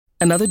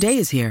Another day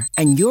is here,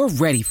 and you're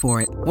ready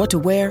for it. What to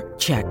wear?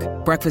 Check.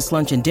 Breakfast,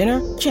 lunch, and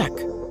dinner? Check.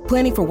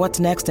 Planning for what's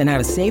next and how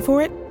to save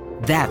for it?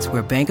 That's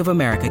where Bank of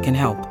America can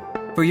help.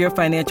 For your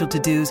financial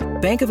to-dos,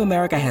 Bank of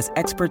America has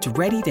experts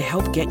ready to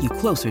help get you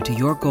closer to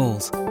your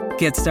goals.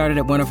 Get started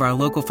at one of our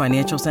local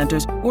financial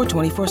centers or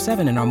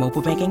 24/7 in our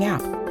mobile banking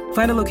app.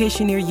 Find a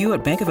location near you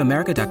at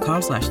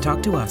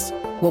bankofamerica.com/talktous.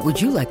 What would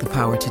you like the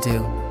power to do?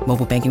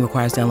 Mobile banking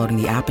requires downloading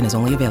the app and is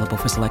only available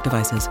for select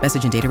devices.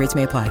 Message and data rates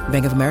may apply.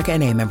 Bank of America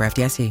N.A., member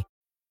FDIC.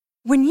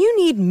 When you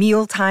need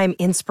mealtime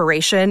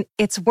inspiration,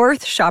 it's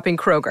worth shopping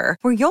Kroger,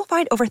 where you'll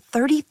find over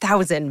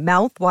 30,000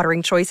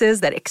 mouth-watering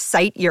choices that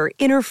excite your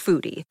inner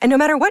foodie. And no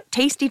matter what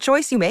tasty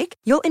choice you make,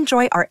 you'll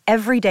enjoy our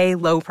everyday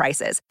low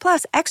prices,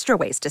 plus extra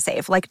ways to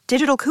save, like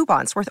digital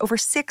coupons worth over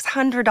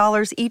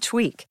 $600 each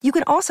week. You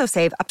can also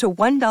save up to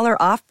 $1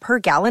 off per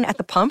gallon at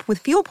the pump with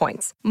fuel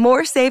points.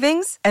 More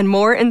savings and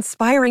more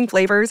inspiring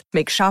flavors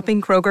make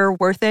shopping Kroger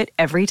worth it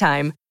every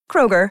time.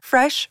 Kroger,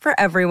 fresh for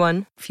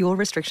everyone. Fuel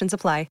restrictions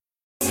apply.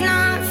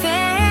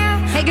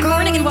 Hey, good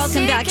morning and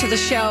welcome back to the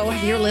show.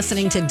 You're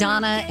listening to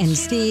Donna and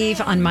Steve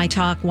on My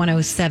Talk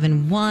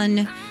 107.1.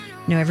 You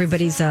know,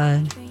 everybody's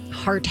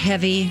heart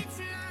heavy,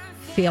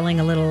 feeling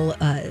a little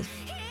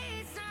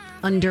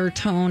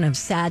undertone of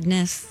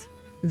sadness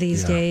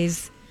these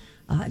days.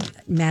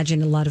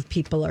 Imagine a lot of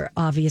people are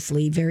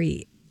obviously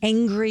very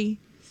angry.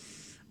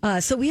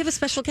 So we have a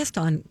special guest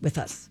on with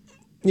us.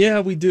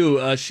 Yeah, we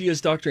do. She is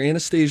Dr.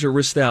 Anastasia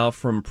Ristow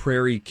from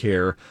Prairie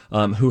Care,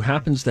 who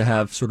happens to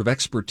have sort of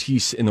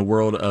expertise in the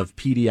world of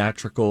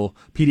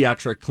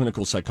pediatric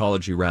clinical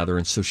psychology, rather.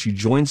 And so she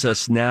joins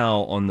us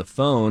now on the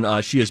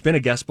phone. She has been a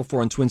guest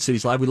before on Twin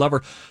Cities Live. We love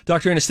her.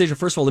 Dr. Anastasia,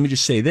 first of all, let me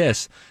just say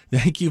this.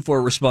 Thank you for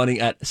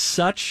responding at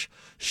such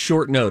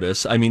short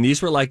notice. I mean,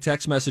 these were like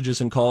text messages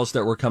and calls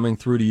that were coming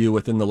through to you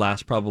within the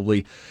last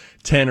probably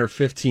 10 or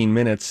 15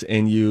 minutes,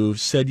 and you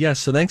said yes.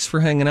 So thanks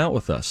for hanging out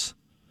with us.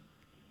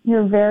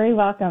 You're very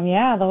welcome.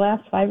 Yeah, the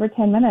last 5 or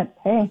 10 minutes.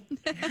 Hey,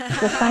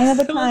 the sign of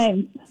the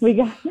times. We've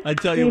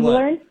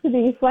learned to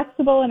be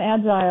flexible and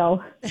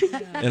agile.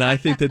 And I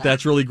think that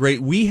that's really great.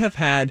 We have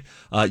had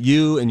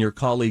you and your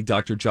colleague,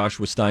 Dr.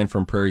 Joshua Stein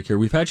from Prairie Care.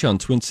 We've had you on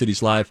Twin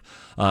Cities Live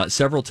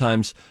several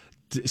times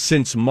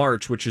since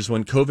March, which is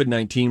when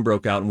COVID-19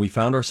 broke out, and we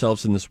found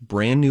ourselves in this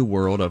brand new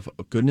world of,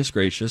 goodness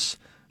gracious,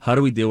 how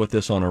do we deal with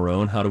this on our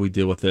own? How do we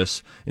deal with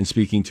this in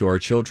speaking to our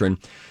children?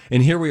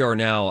 And here we are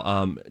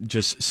now,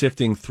 just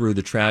sifting through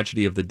the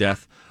tragedy of the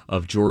death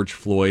of George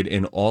Floyd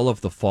and all of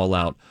the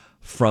fallout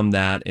from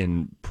that,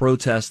 and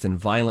protest and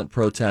violent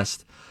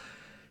protest.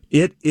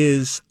 It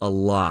is a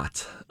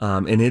lot,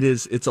 and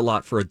it's a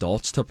lot for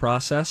adults to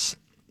process,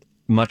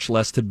 much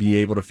less to be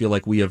able to feel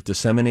like we have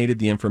disseminated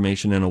the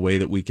information in a way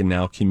that we can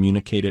now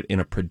communicate it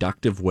in a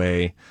productive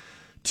way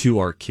to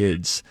our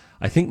kids.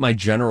 I think my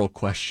general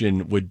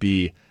question would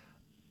be,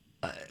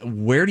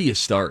 where do you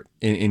start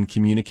in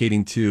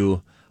communicating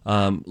to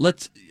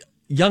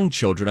young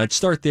children? I'd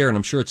start there, and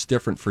I'm sure it's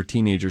different for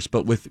teenagers,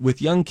 but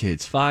with young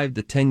kids, 5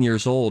 to 10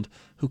 years old,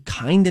 who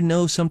kind of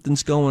know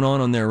something's going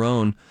on their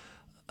own,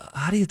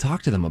 how do you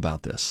talk to them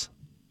about this?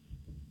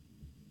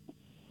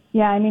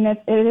 Yeah, I mean,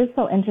 it is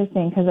so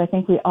interesting because I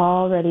think we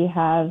already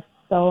have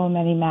so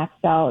many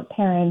maxed out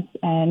parents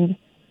and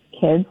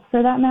kids,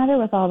 for that matter,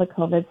 with all the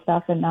COVID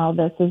stuff, and now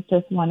this is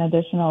just one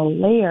additional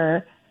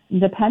layer.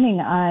 Depending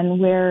on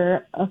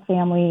where a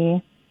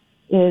family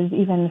is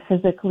even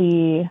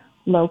physically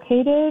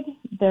located,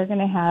 they're going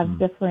to have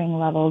differing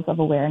levels of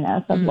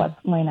awareness of what's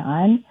going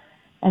on,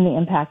 and the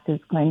impact is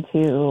going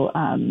to,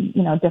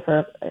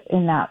 differ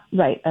in that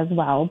right as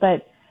well.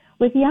 But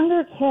with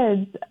younger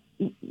kids,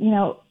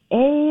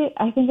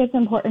 I think it's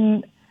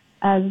important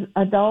as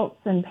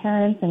adults and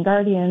parents and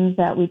guardians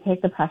that we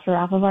take the pressure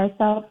off of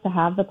ourselves to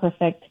have the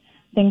perfect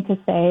thing to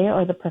say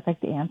or the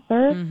perfect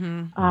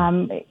answer.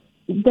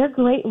 They're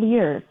great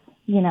leaders.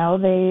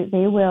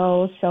 They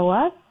will show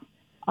us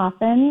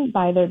often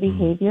by their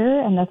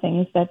behavior and the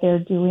things that they're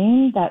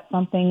doing that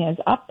something is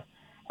up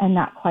and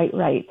not quite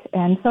right.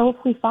 And so if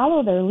we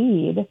follow their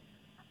lead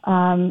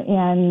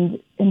and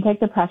take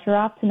the pressure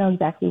off to know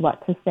exactly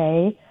what to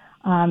say,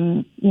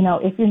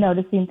 if you're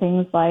noticing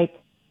things like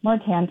more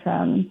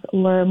tantrums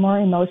or more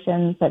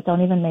emotions that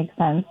don't even make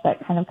sense,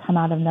 that kind of come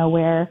out of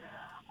nowhere,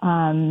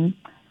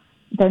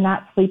 they're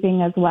not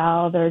sleeping as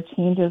well, there are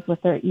changes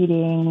with their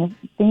eating,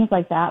 things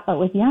like that. But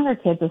with younger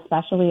kids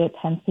especially, it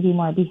tends to be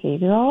more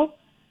behavioral.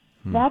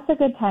 That's a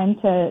good time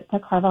to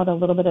carve out a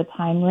little bit of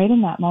time right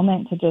in that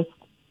moment to just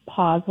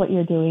pause what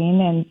you're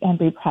doing and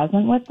be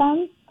present with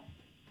them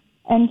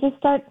and just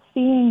start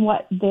seeing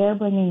what they're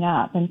bringing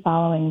up and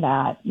following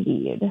that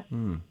lead.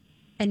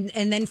 And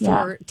then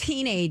for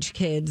teenage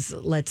kids,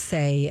 let's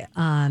say,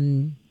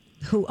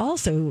 who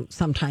also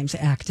sometimes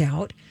act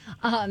out,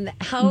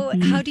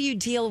 how do you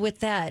deal with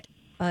that?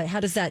 How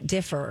does that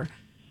differ?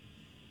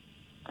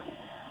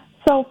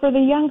 So for the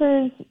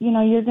youngers,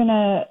 you're going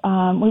to,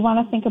 we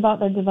want to think about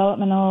their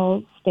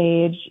developmental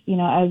stage, we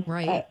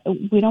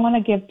don't want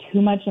to give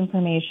too much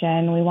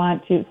information.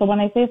 So when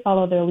I say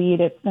follow their lead,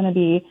 it's going to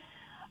be,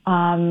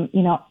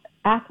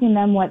 asking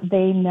them what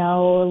they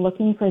know,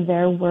 looking for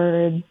their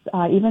words,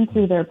 even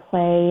through their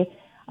play,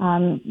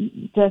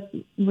 just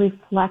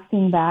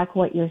reflecting back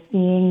what you're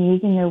seeing,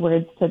 using your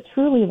words to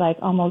truly like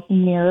almost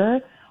mirror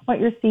what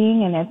you're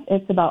seeing. And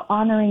it's about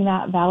honoring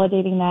that,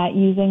 validating that,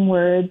 using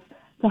words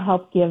to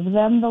help give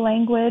them the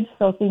language.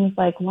 So things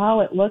like, wow,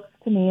 it looks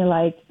to me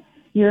like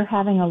you're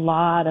having a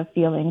lot of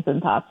feelings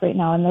and thoughts right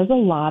now, and there's a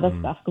lot of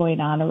stuff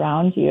going on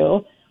around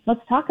you.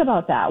 Let's talk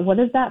about that. What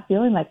is that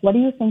feeling like? What do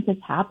you think is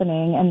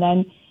happening? And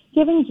then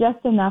giving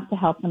just enough to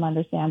help them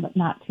understand, but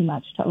not too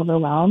much to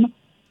overwhelm.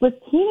 With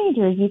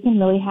teenagers, you can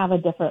really have a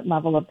different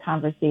level of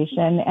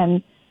conversation,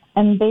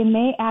 and they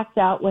may act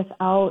out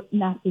without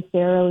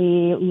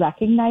necessarily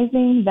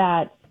recognizing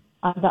that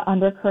the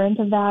undercurrent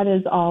of that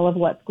is all of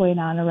what's going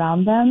on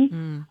around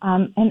them.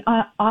 And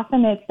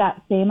often it's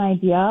that same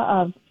idea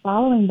of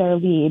following their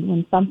lead.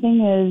 When something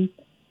is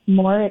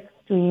more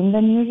extreme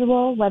than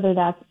usual, whether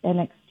that's an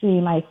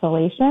extreme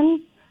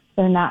isolation,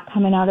 they're not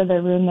coming out of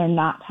their room, they're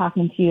not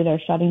talking to you,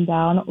 they're shutting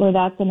down, or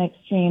that's an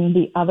extreme,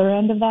 the other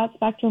end of that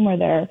spectrum where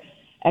they're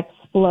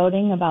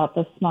exploding about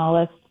the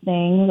smallest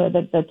things, or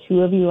that the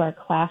two of you are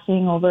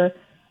clashing over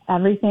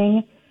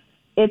everything.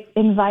 It's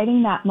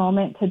inviting that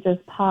moment to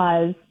just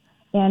pause.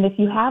 And if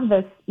you have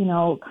this,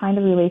 kind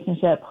of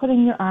relationship,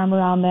 putting your arm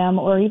around them,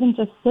 or even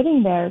just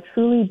sitting there,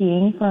 truly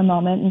being for a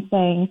moment and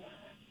saying,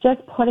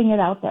 just putting it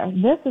out there,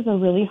 this is a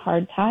really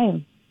hard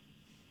time.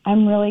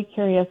 I'm really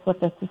curious what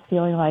this is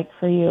feeling like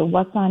for you.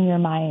 What's on your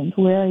mind?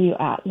 Where are you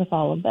at with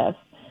all of this?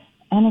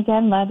 And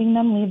again, letting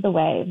them lead the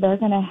way. They're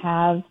going to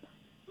have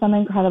some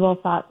incredible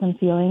thoughts and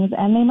feelings,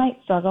 and they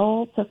might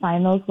struggle to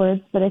find those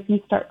words. But if you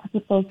start to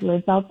put those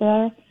words out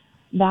there,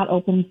 that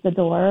opens the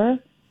door.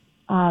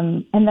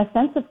 And the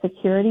sense of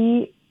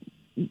security,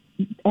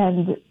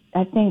 and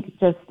I think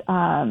just,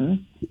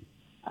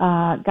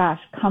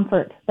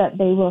 comfort that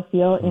they will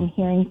feel in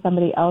hearing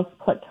somebody else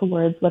put to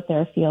words what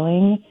they're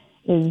feeling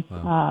is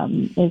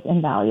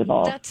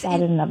invaluable. That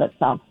in and of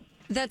itself.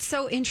 That's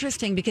so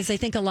interesting, because I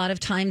think a lot of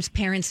times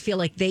parents feel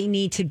like they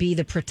need to be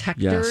the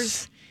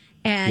protectors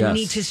and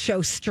need to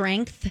show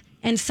strength.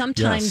 And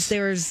sometimes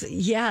there's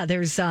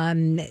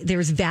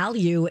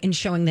value in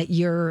showing that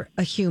you're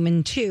a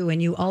human too,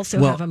 and you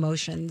also have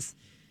emotions.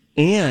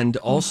 And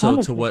also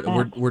 100%. to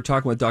what we're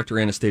talking with Dr.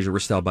 Anastasia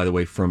Ristel, by the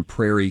way, from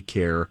Prairie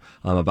Care,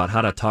 about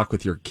how to talk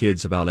with your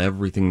kids about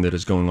everything that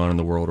is going on in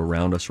the world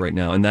around us right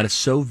now. And that is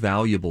so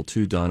valuable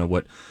too, Donna,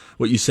 what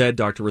you said,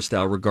 Dr.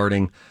 Ristel,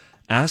 regarding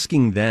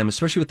asking them,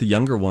 especially with the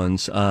younger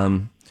ones,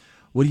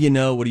 what do you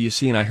know? What do you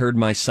see? And I heard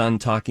my son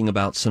talking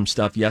about some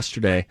stuff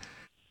yesterday.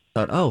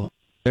 I thought,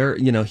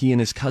 he and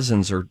his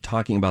cousins are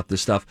talking about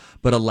this stuff,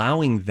 but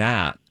allowing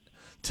that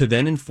to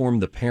then inform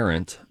the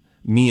parent,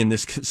 me in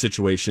this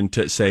situation,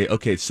 to say,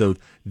 okay, so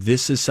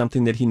this is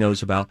something that he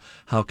knows about.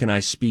 How can I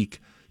speak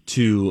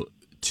to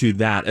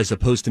that, as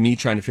opposed to me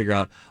trying to figure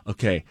out,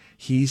 okay,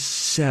 he's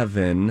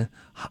 7.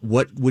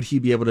 What would he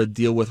be able to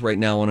deal with right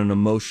now on an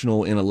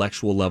emotional,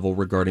 intellectual level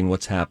regarding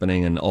what's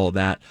happening and all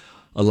that?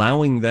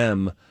 Allowing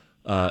them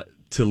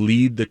to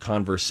lead the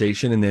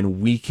conversation, and then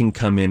we can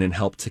come in and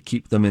help to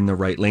keep them in the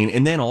right lane,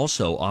 and then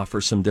also offer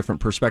some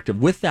different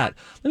perspective. With that,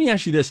 let me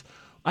ask you this.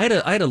 I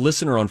had a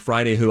listener on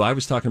Friday who I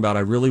was talking about,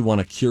 I really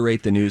want to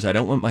curate the news. I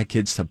don't want my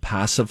kids to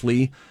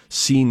passively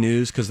see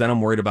news, because then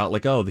I'm worried about,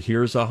 like, oh,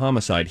 here's a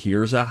homicide,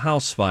 here's a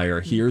house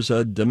fire, here's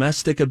a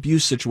domestic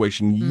abuse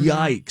situation.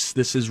 Yikes,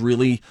 this is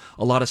really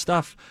a lot of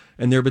stuff.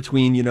 And they're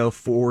between,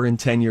 4 and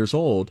 10 years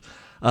old.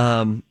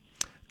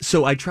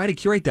 So I try to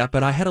curate that,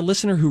 but I had a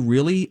listener who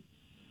really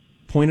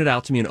pointed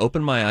out to me and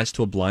opened my eyes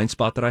to a blind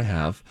spot that I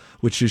have,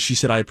 which is, she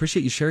said, I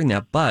appreciate you sharing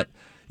that, but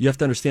you have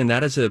to understand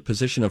that is a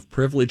position of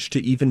privilege to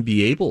even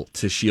be able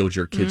to shield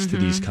your kids to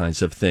these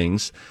kinds of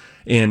things.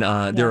 And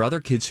there are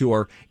other kids who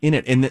are in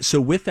it. And so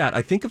with that,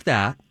 I think of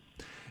that.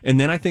 And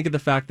then I think of the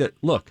fact that,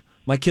 look,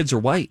 my kids are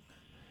white.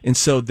 And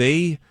so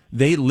they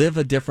live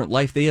a different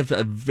life. They have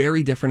a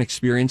very different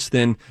experience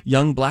than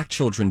young black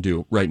children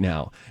do right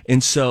now.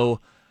 And so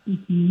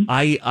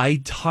I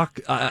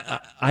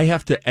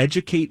have to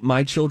educate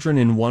my children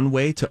in one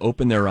way to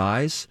open their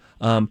eyes.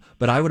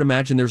 But I would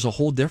imagine there's a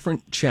whole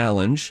different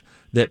challenge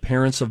that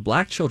parents of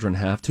black children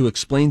have to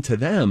explain to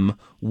them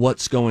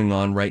what's going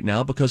on right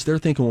now, because they're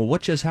thinking, well,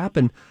 what just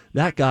happened?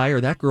 That guy or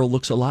that girl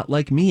looks a lot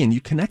like me, and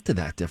you connect to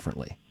that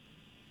differently.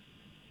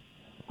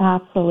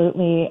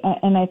 Absolutely.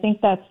 And I think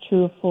that's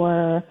true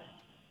for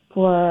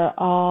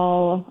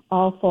all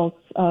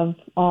folks of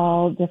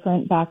all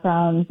different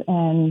backgrounds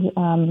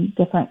and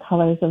different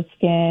colors of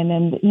skin,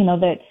 and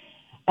that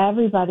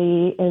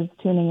everybody is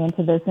tuning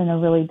into this in a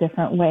really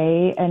different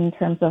way in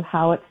terms of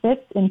how it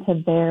fits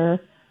into their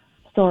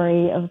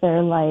story of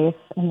their life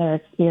and their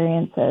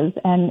experiences.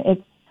 And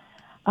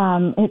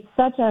it's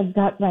such a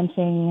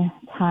gut-wrenching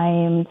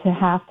time to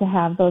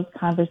have those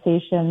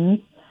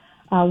conversations,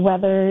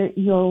 whether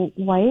you're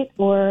white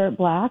or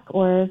black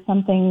or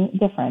something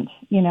different,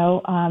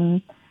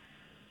 and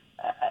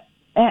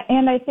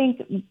I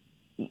think,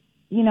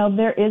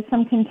 there is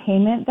some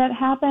containment that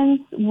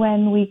happens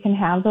when we can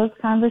have those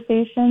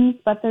conversations,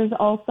 but there's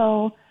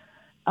also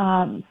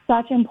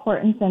such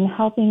importance in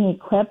helping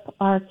equip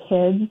our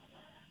kids,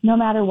 no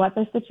matter what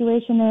their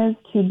situation is,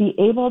 to be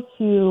able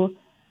to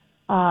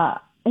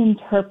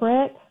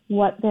interpret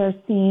what they're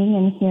seeing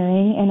and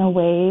hearing in a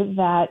way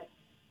that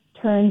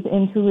turns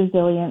into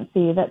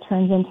resiliency, that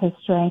turns into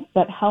strength,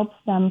 that helps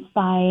them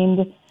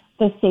find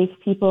the safe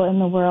people in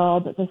the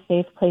world, the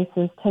safe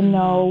places to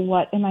know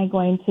what am I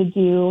going to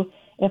do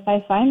if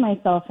I find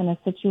myself in a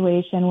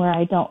situation where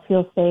I don't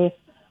feel safe,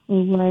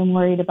 where I'm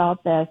worried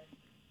about this.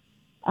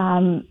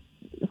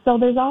 So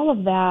there's all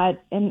of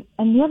that. And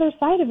the other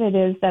side of it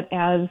is that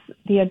as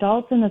the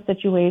adults in the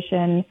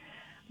situation,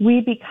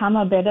 we become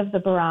a bit of the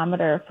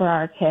barometer for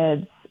our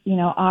kids. You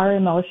know, our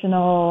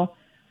emotional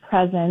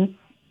presence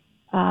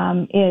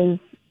is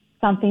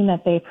something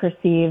that they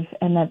perceive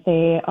and that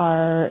they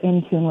are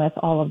in tune with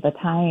all of the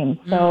time.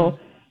 So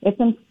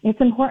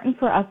it's important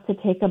for us to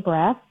take a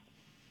breath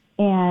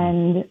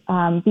and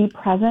be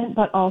present,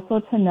 but also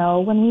to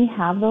know when we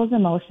have those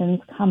emotions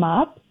come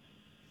up,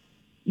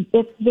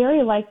 it's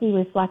very likely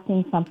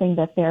reflecting something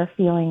that they're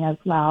feeling as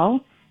well.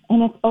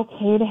 And it's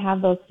okay to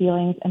have those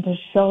feelings and to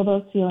show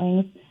those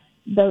feelings.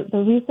 The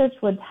research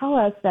would tell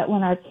us that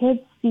when our kids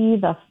see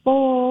the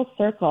full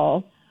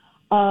circle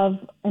of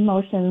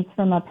emotions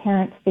from a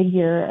parent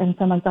figure and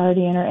from a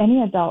guardian or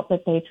any adult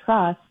that they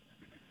trust,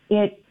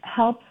 it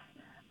helps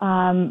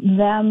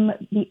them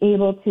be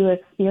able to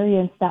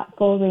experience that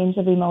full range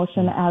of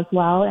emotion as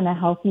well in a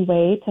healthy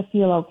way, to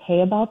feel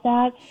okay about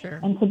that,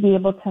 and to be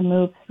able to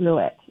move through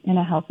it in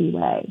a healthy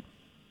way.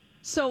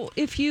 So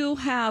if you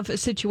have a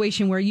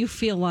situation where you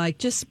feel like,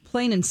 just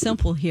plain and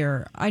simple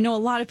here, I know a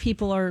lot of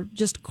people are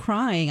just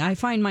crying. I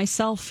find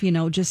myself,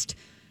 just,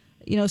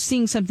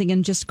 seeing something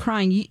and just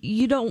crying.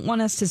 You don't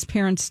want us as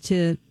parents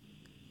to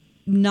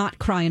not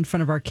cry in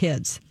front of our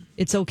kids.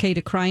 It's okay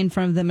to cry in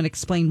front of them and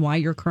explain why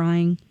you're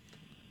crying.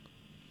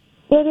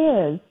 It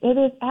is. It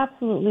is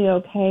absolutely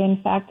okay.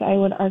 In fact, I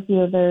would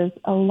argue there's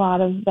a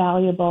lot of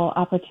valuable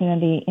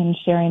opportunity in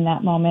sharing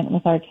that moment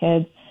with our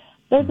kids.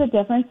 There's a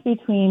difference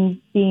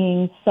between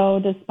being so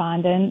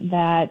despondent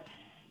that,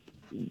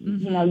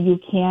 you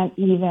can't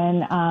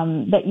even,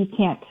 that you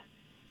can't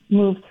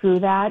move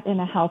through that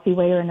in a healthy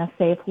way or in a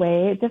safe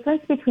way. A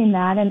difference between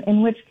that and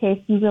in which case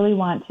you really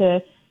want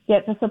to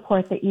get the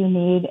support that you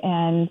need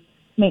and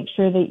make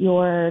sure that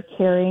you're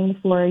caring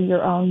for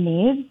your own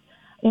needs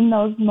in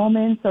those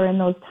moments or in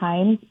those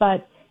times.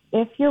 But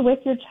if you're with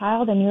your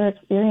child and you're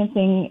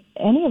experiencing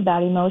any of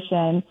that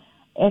emotion,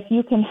 if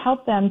you can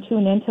help them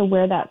tune into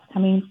where that's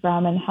coming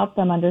from and help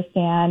them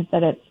understand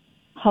that it's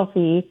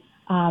healthy,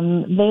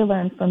 they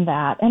learn from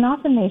that. And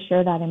often they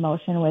share that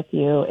emotion with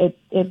you.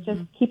 It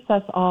just keeps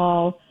us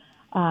all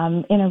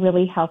in a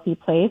really healthy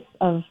place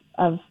of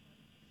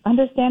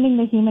understanding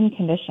the human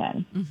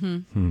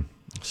condition.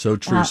 So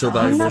true. So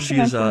valuable.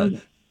 She's go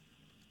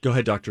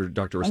ahead, Dr.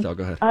 Restell,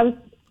 go ahead.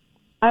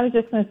 I was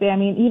just going to say,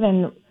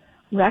 even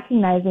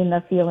recognizing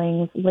the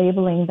feelings,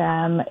 labeling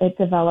them, it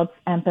develops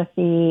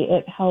empathy.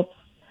 It helps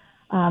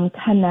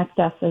connect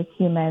us as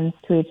humans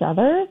to each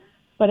other,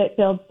 but it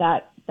builds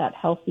that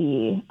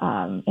healthy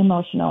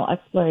emotional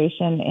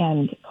exploration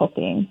and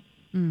coping.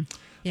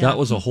 Yeah. That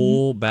was a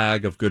whole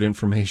bag of good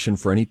information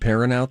for any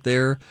parent out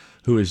there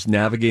who is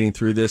navigating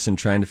through this and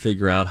trying to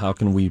figure out how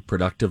can we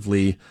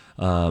productively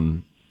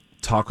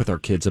talk with our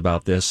kids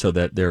about this so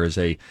that there is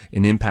an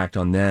impact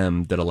on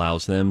them that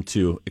allows them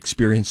to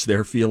experience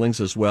their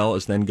feelings as well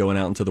as then going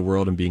out into the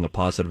world and being a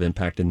positive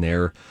impact in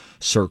their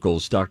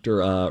circles. Dr.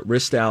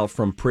 Ristau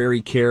from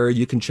Prairie Care,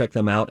 you can check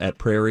them out at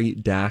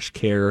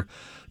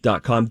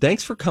prairie-care.com.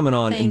 Thanks for coming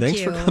on, and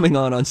thanks for coming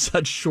on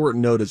such short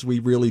notice. We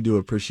really do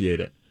appreciate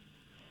it.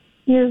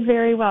 You're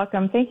very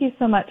welcome. Thank you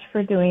so much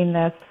for doing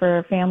this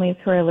for families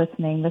who are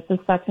listening. This is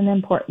such an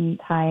important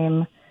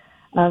time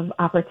of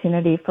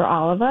opportunity for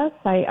all of us.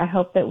 I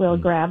hope that we'll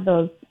grab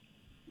those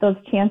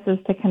chances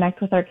to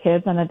connect with our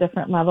kids on a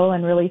different level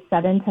and really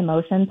set into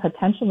motion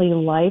potentially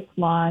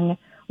lifelong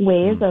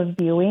ways of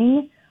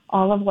viewing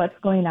all of what's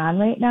going on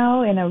right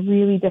now in a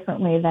really different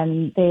way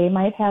than they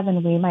might have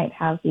and we might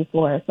have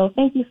before. So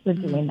thank you for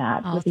doing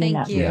that. Oh,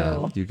 thank you.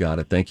 Yeah, you got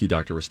it. Thank you,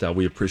 Dr. Ristau.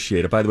 We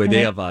appreciate it. By the way, they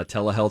have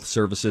telehealth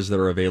services that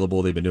are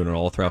available. They've been doing it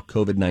all throughout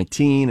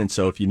COVID-19. And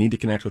so if you need to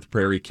connect with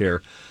Prairie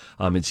Care,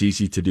 it's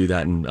easy to do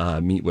that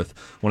and meet with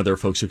one of their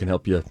folks who can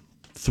help you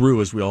through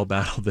as we all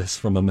battle this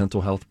from a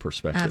mental health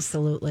perspective.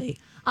 Absolutely.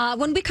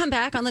 When we come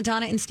back on the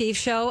Donna and Steve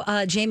show,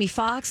 Jamie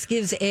Foxx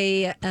gives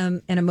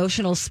an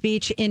emotional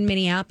speech in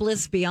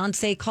Minneapolis.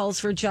 Beyonce calls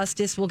for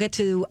justice. We'll get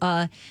to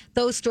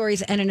those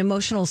stories and an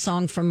emotional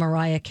song from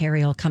Mariah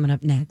Carey all coming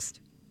up next.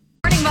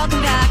 Morning,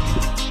 welcome back.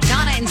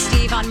 Donna and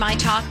Steve on My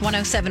Talk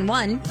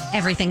 107.1,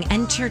 Everything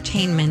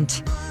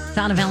Entertainment.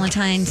 Donna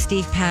Valentine,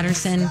 Steve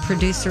Patterson,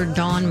 producer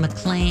Dawn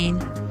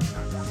McLean,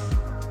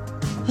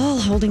 all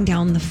holding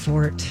down the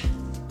fort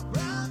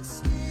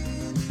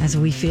as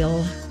we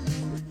feel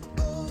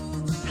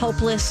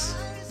helpless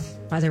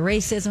by the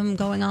racism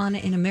going on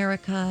in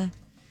America,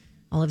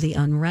 all of the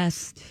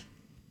unrest,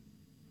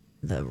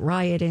 the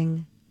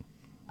rioting.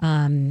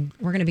 We're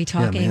going to be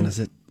talking. Yeah,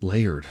 man,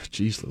 layered.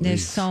 Jeez Louise.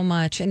 There's so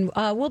much. And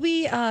we'll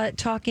be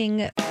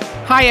talking.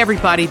 Hi,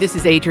 everybody. This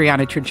is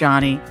Adriana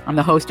Trajani. I'm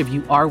the host of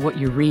You Are What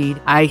You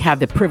Read. I have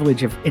the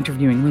privilege of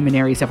interviewing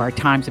luminaries of our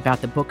times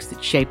about the books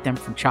that shaped them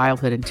from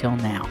childhood until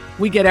now.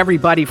 We get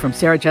everybody from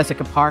Sarah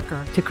Jessica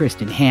Parker to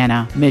Kristen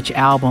Hanna, Mitch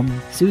Albom,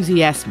 Susie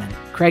Essman,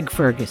 Craig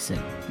Ferguson,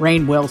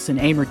 Rainn Wilson,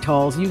 Amor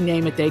Tolls, you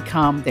name it, they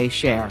come, they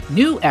share.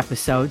 New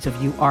episodes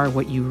of You Are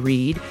What You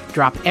Read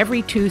drop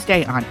every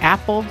Tuesday on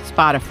Apple,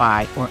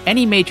 Spotify, or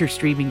any major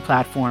streaming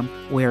platform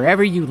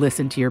wherever you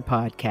listen to your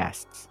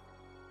podcasts.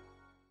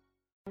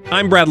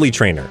 I'm Bradley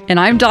Trainer. And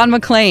I'm Don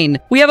McClain.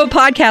 We have a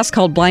podcast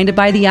called Blinded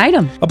by the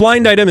Item. A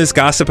blind item is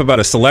gossip about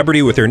a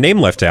celebrity with their name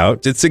left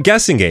out. It's a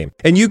guessing game,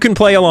 and you can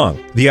play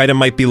along. The item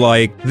might be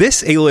like,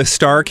 this A-list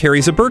star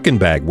carries a Birkin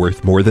bag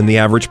worth more than the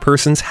average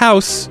person's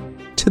house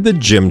to the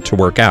gym to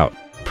work out.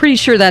 Pretty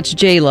sure that's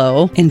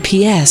J-Lo. And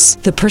P.S.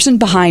 the person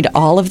behind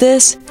all of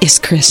this is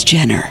Kris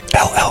Jenner,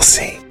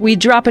 LLC. We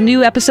drop a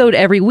new episode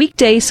every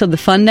weekday so the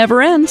fun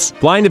never ends.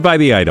 Blinded by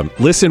the Item.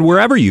 Listen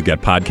wherever you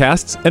get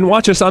podcasts and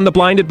watch us on the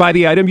Blinded by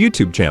the Item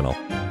YouTube channel.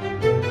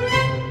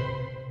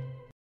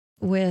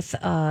 With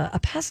a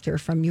pastor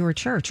from your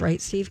church,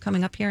 right, Steve,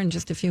 coming up here in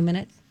just a few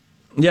minutes?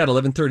 Yeah, at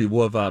 11:30,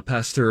 we'll have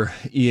Pastor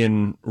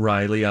Ian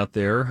Riley out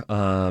there.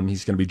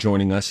 He's going to be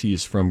joining us. He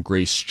is from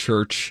Grace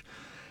Church.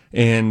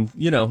 And,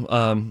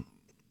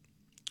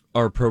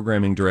 our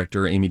programming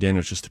director, Amy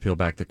Daniels, just to peel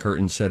back the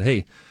curtain, said,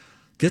 hey,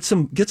 get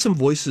some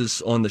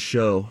voices on the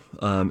show,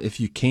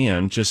 if you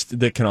can, just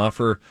that can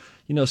offer,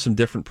 some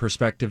different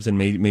perspectives and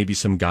maybe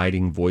some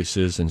guiding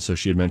voices. And so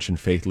she had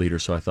mentioned faith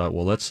leaders. So I thought,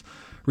 well, let's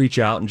reach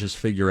out and just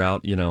figure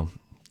out,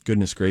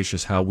 goodness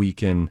gracious, how we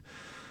can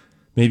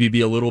maybe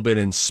be a little bit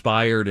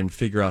inspired and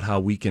figure out how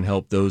we can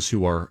help those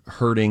who are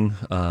hurting.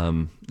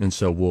 And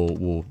so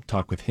we'll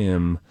talk with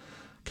him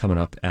coming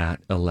up at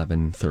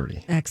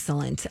 11:30.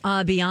 Excellent.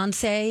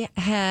 Beyonce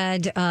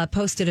had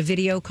posted a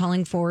video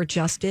calling for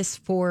justice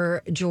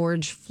for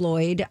George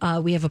Floyd.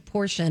 We have a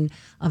portion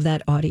of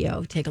that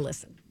audio. Take a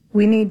listen.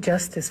 We need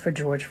justice for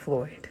George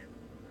Floyd.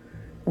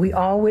 We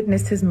all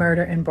witnessed his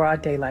murder in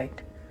broad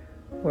daylight.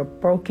 We're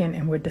broken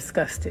and we're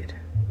disgusted.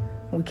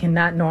 We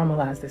cannot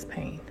normalize this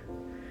pain.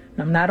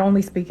 And I'm not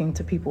only speaking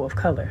to people of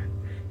color.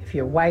 If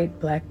you're white,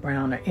 black,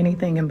 brown, or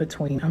anything in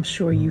between, I'm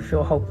sure you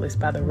feel hopeless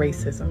by the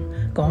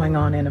racism going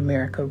on in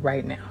America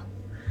right now.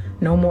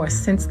 No more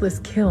senseless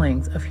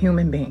killings of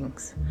human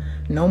beings.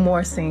 No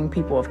more seeing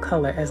people of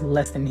color as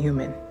less than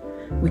human.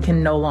 We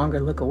can no longer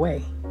look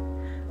away.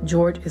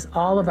 George is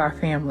all of our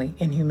family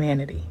in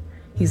humanity.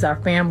 He's our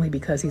family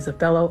because he's a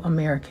fellow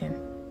American.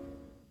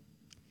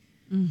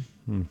 And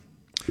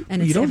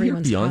you don't hear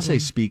Beyonce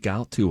speak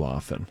out too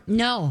often.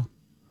 No.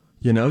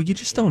 You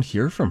just don't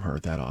hear from her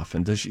that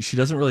often. Does she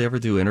doesn't really ever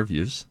do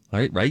interviews,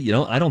 right?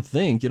 I don't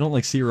think. You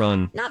don't see her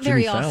on Not Jimmy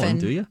very Fallon, often.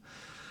 do you?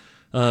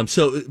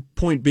 So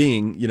point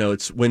being,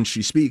 it's when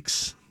she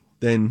speaks,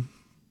 then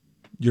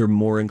you're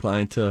more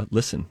inclined to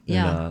listen.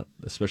 Yeah. And,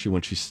 especially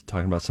when she's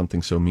talking about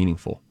something so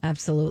meaningful.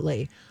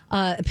 Absolutely.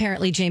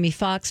 Apparently, Jamie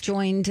Foxx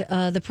joined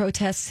the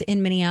protests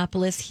in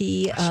Minneapolis.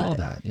 He I saw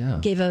that, yeah.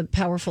 Gave a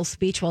powerful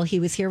speech while he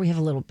was here. We have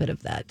a little bit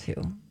of that,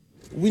 too.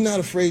 We're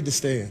not afraid to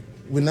stand.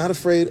 We're not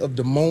afraid of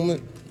the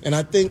moment. And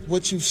I think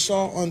what you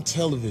saw on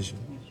television,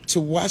 to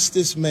watch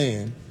this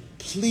man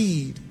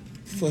plead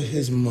for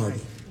his mother,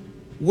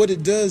 what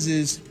it does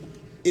is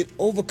it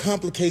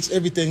overcomplicates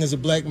everything as a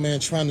black man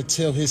trying to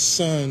tell his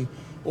son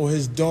or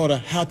his daughter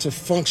how to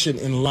function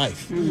in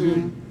life.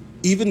 Mm-hmm.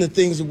 Even the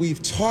things that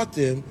we've taught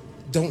them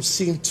don't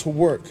seem to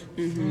work.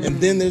 Mm-hmm. And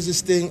then there's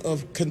this thing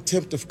of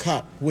contempt of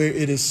cop, where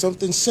it is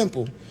something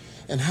simple,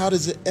 and how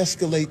does it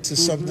escalate to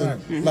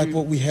something like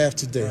what we have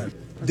today? Right.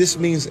 This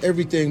means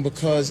everything,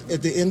 because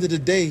at the end of the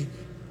day,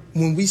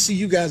 when we see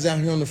you guys out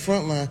here on the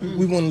front line,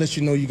 we want to let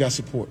you know you got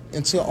support.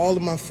 And to all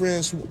of my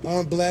friends who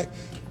aren't black,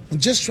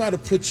 just try to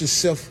put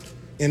yourself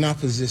in our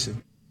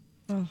position.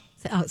 Oh,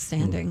 it's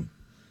outstanding.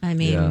 I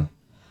mean,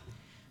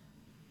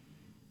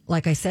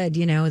 like I said,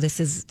 this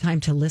is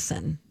time to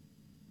listen.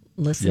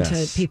 Listen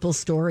to people's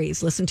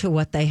stories. Listen to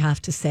what they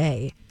have to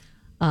say.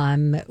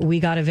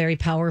 We got a very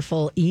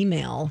powerful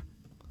email.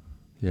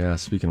 Yeah,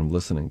 speaking of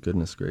listening,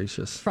 goodness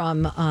gracious.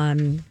 From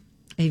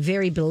a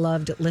very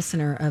beloved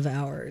listener of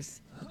ours.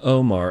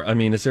 Omar. I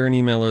mean, is there an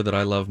emailer that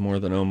I love more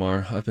than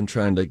Omar? I've been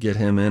trying to get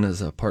him in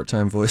as a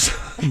part-time voice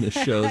on this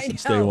show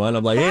since day one.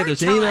 I'm like, hey,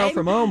 there's an email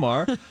from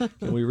Omar.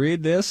 Can we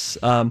read this?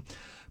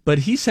 But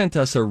he sent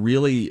us a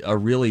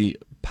really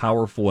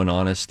powerful and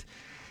honest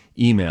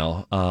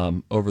email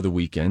over the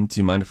weekend. Do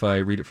you mind if I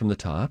read it from the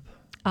top?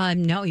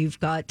 No, you've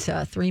got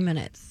 3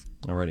 minutes.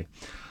 Alrighty.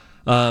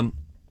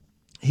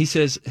 He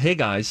says, hey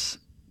guys,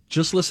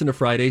 just listen to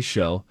Friday's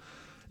show,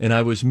 and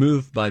I was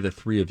moved by the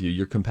three of you.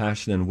 Your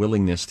compassion and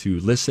willingness to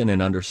listen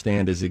and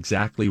understand is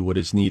exactly what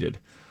is needed.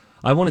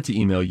 I wanted to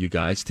email you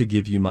guys to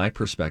give you my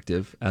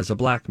perspective as a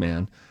black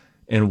man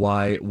and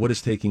why what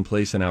is taking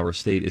place in our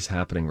state is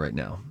happening right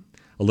now.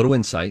 A little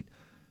insight.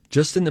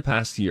 Just in the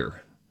past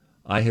year,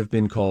 I have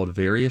been called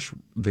various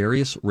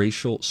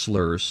racial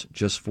slurs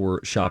just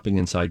for shopping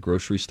inside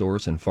grocery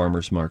stores and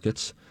farmers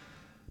markets.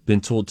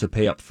 Been told to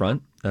pay up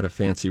front at a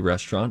fancy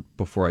restaurant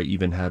before I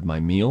even had my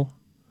meal.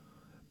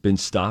 Been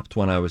stopped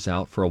when I was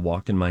out for a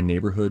walk in my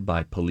neighborhood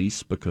by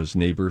police because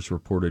neighbors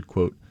reported,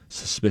 quote,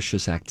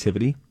 suspicious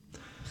activity.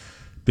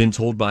 Been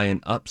told by an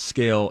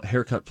upscale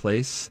haircut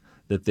place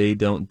that they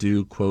don't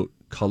do, quote,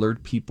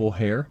 colored people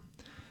hair.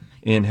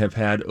 And have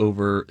had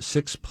over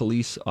 6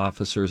 police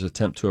officers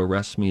attempt to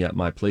arrest me at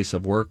my place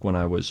of work when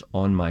I was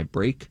on my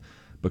break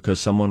because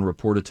someone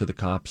reported to the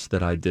cops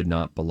that I did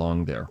not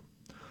belong there.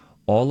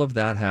 All of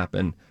that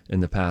happened in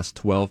the past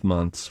 12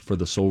 months for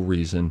the sole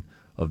reason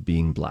of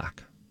being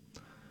black.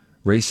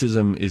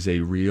 Racism is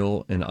a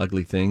real and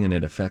ugly thing, and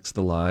it affects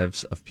the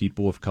lives of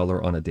people of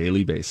color on a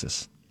daily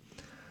basis.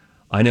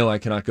 I know I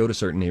cannot go to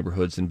certain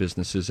neighborhoods and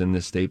businesses in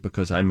this state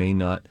because I may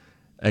not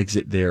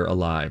exit there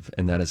alive,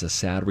 and that is a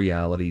sad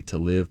reality to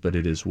live, but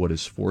it is what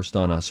is forced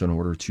on us in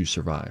order to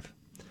survive.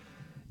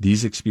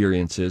 These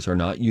experiences are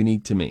not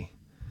unique to me.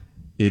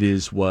 It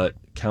is what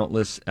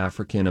countless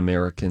African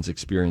Americans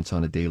experience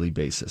on a daily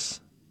basis.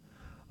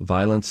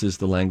 Violence is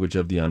the language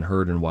of the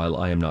unheard, and while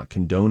I am not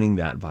condoning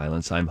that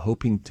violence, I'm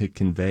hoping to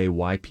convey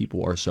why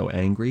people are so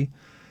angry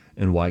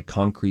and why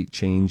concrete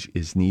change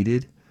is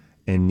needed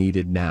and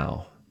needed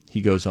now.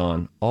 He goes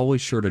on,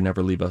 always sure to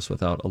never leave us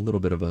without a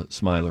little bit of a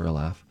smile or a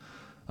laugh.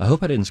 I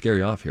hope I didn't scare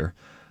you off here.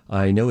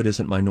 I know it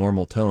isn't my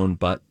normal tone,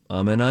 but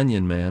I'm an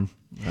onion, man.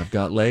 I've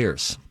got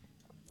layers.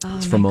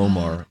 It's from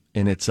Omar,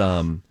 and it's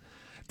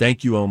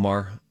thank you,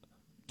 Omar.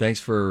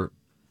 Thanks for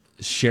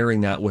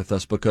sharing that with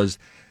us because,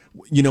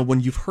 you know,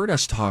 when you've heard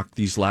us talk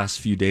these last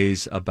few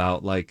days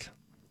about, like,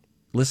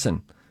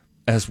 listen,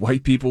 as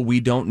white people, we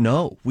don't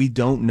know. We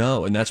don't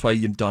know. And that's why,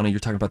 Donna, you're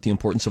talking about the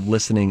importance of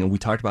listening. And we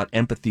talked about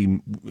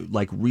empathy,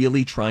 like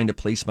really trying to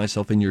place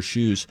myself in your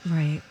shoes.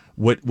 Right.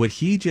 What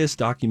he just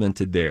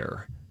documented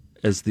there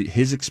as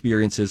his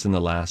experiences in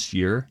the last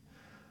year,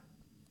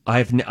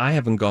 I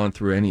haven't gone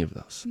through any of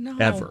those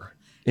ever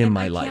in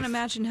my life. I can't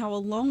imagine how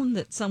alone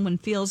that someone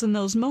feels in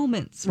those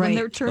moments when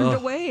they're turned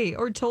away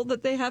or told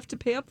that they have to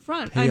pay up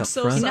front. I'm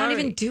so sorry. You're not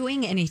even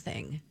doing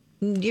anything.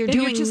 You're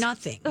doing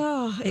nothing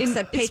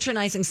except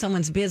patronizing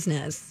someone's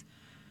business.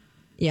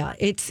 Yeah,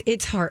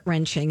 it's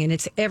heart-wrenching, and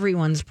it's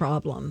everyone's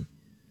problem.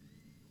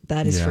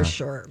 That is for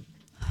sure.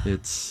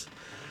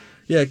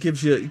 It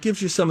gives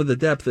you some of the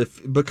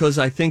depth because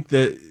I think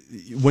that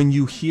when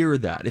you hear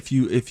that, if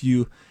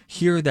you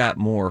hear that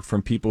more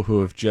from people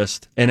who have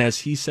just, and as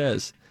he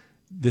says,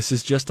 this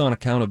is just on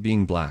account of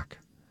being black.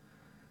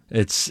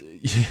 It's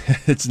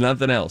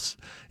nothing else.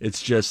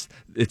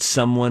 It's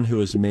someone who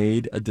has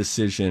made a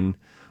decision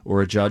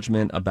or a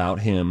judgment about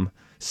him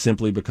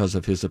simply because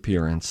of his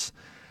appearance,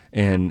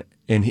 and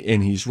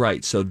he's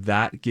right. So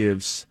that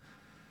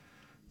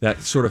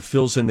sort of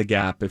fills in the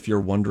gap if you're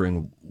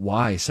wondering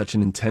why such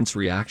an intense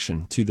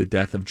reaction to the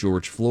death of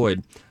George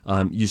Floyd.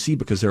 You see,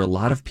 because there are a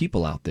lot of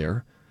people out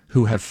there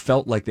who have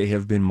felt like they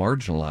have been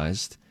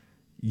marginalized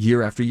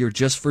year after year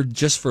just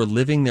for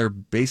living their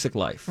basic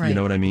life. Right. You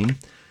know what I mean?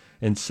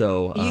 And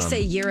so you say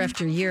year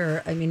after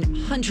year. I mean,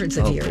 hundreds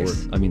of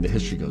years. Lord. I mean, the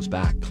history goes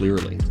back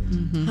clearly.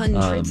 Mm-hmm.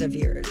 Hundreds of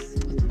years.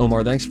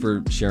 Omar, thanks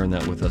for sharing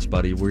that with us,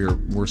 buddy.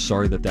 We're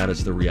sorry that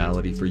is the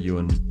reality for you,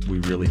 and we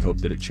really hope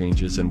that it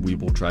changes, and we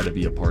will try to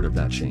be a part of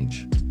that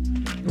change.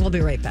 We'll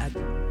be right back.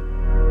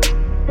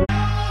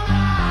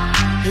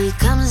 He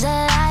comes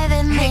alive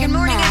at midnight. Hey, good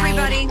morning,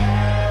 everybody.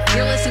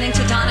 You're listening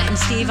to Donna and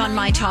Steve on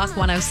My Talk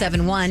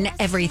 107.1,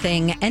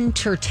 everything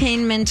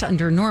entertainment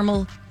under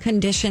normal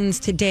conditions.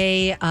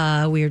 Today,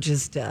 we're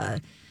just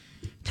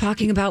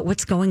talking about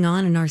what's going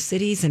on in our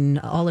cities and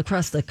all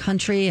across the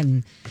country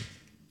and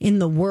in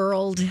the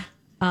world.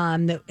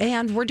 And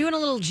we're doing a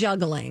little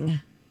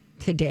juggling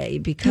today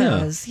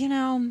because,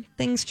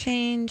 things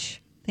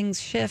change,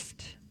 things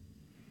shift.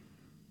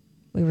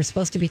 We were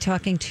supposed to be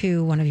talking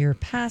to one of your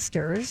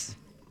pastors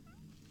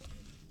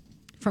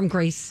from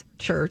Grace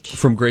Church.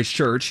 From Grace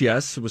Church,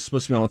 yes. It was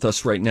supposed to be on with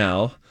us right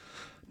now.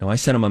 No, I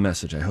sent him a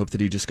message. I hope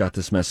that he just got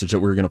this message that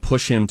we're going to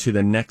push him to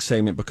the next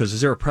segment because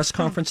is there a press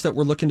conference that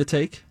we're looking to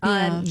take?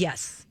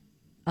 Yes.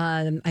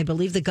 I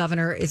believe the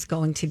governor is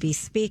going to be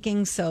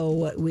speaking,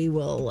 so we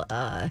will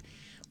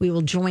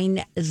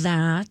join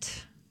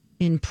that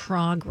in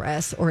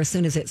progress or as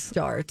soon as it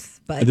starts.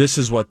 But this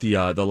is what the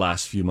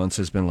last few months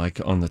has been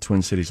like on the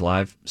Twin Cities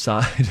Live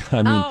side.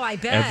 I mean, I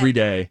bet. Every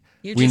day.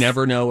 We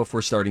never know if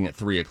we're starting at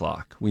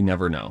 3:00. We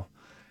never know.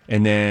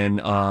 And then,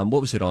 what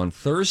was it, on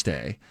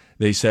Thursday,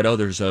 they said,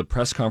 there's a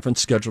press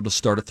conference scheduled to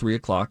start at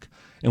 3:00.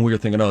 And we were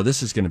thinking,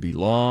 this is going to be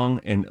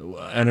long. And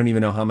I don't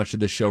even know how much of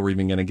this show we're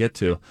even going to get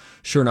to.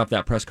 Sure enough,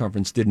 that press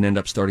conference didn't end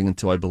up starting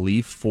until, I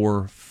believe,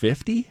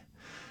 4:50.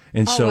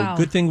 And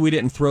Good thing we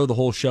didn't throw the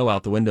whole show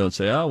out the window and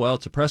say,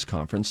 it's a press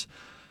conference.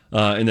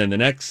 And then the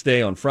next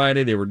day on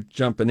Friday, they were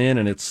jumping in,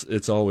 and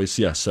it's always,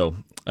 so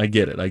I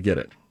get it.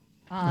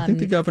 I think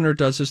the governor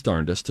does his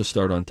darndest to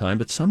start on time,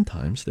 but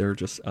sometimes there are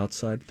just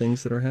outside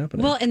things that are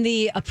happening. Well, and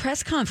the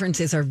press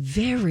conferences are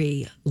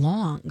very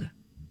long.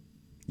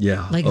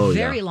 Yeah. Like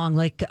very long.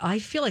 Like I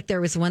feel like there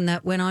was one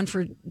that went on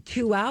for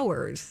 2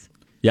 hours.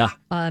 Yeah.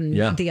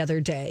 The other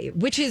day,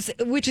 which is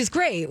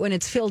great when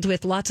it's filled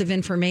with lots of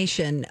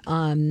information.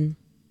 But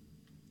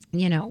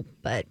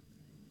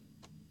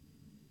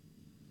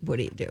what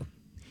do you do?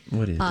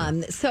 What do you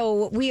do?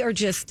 So we are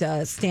just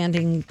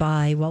standing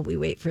by while we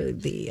wait for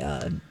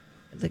the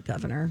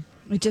governor.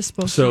 I just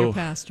spoke to your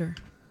pastor.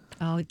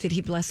 Oh, did he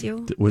bless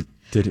you? Was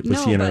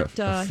he in a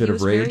fit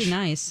of rage? Very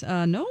nice.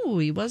 No,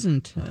 he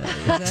wasn't. He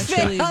was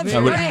actually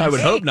I would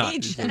hope not.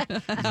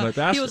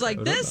 He was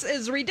like, "This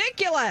is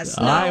ridiculous."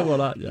 No, I will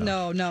not.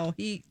 Yeah. No.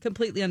 He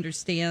completely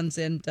understands,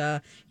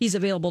 and he's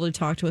available to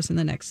talk to us in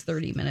the next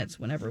 30 minutes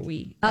whenever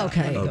we go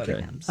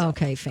to him. So.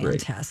 Okay,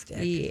 fantastic.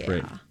 Great. Yeah.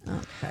 Great.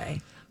 Okay.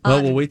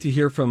 Well, we'll wait to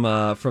hear from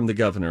the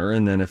governor,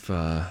 and then if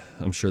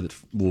I'm sure that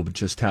we'll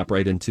just tap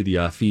right into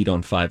the feed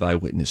on 5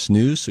 Eyewitness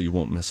News, so you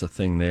won't miss a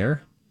thing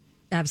there.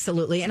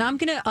 Absolutely. And I'm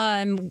going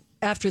to,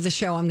 after the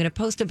show, I'm going to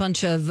post a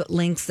bunch of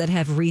links that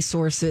have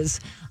resources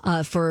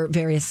for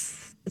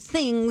various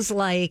things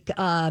like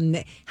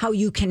how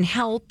you can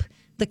help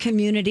the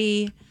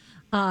community,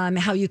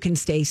 how you can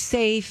stay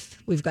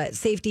safe. We've got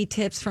safety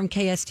tips from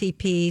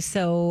KSTP.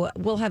 So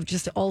we'll have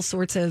just all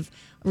sorts of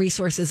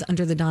resources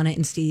under the Donna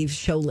and Steve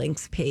show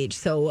links page.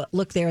 So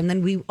look there. And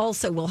then we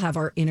also will have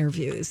our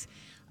interviews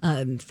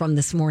from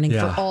this morning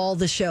for all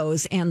the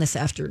shows and this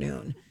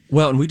afternoon.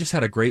 Well, and we just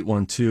had a great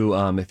one, too.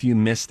 If you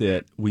missed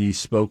it, we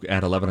spoke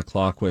at 11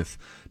 o'clock with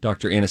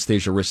Dr.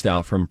 Anastasia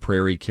Ristow from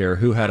Prairie Care,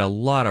 who had a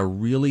lot of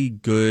really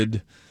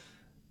good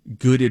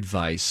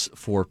advice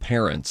for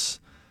parents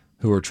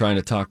who are trying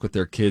to talk with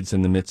their kids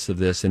in the midst of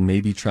this and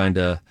maybe trying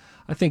to,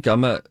 I think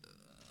I'm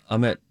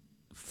at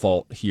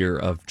fault here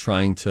of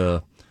trying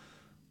to,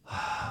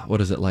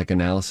 what is it, like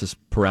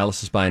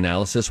paralysis by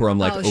analysis, where I'm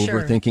like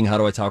overthinking, how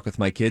do I talk with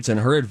my kids? And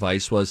her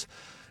advice was,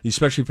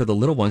 especially for the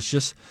little ones,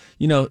 just,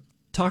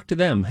 talk to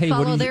them. Hey,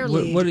 follow what do their you,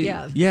 lead. what do you,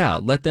 yeah,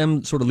 let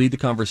them sort of lead the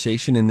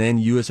conversation, and then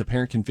you as a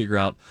parent can figure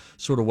out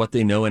sort of what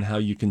they know and how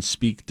you can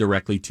speak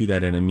directly to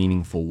that in a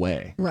meaningful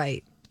way.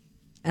 Right.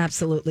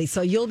 Absolutely.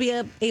 So you'll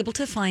be able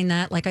to find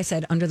that, like I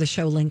said, under the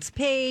show links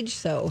page.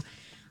 So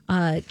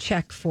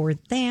check for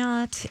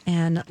that,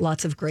 and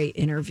lots of great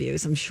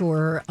interviews. I'm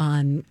sure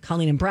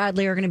Colleen and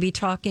Bradley are going to be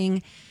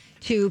talking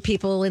to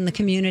people in the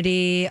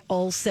community.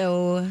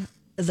 Also,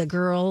 the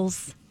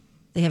girls.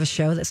 They have a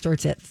show that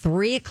starts at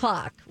 3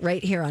 o'clock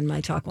right here on My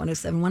Talk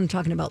 107.1. I'm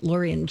talking about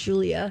Lori and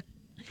Julia.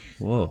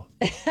 Whoa.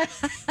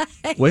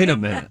 Wait a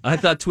minute. I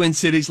thought Twin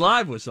Cities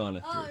Live was on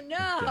it. Oh,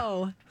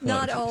 no.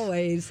 Not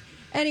always.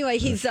 Anyway,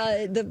 he's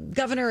the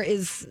governor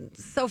is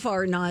so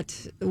far not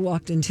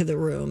walked into the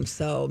room.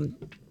 So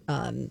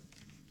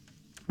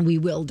we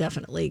will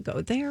definitely go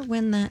there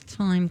when that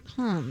time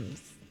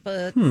comes.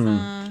 But...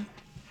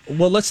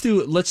 Well, let's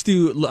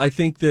do. I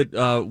think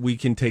that we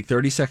can take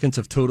 30 seconds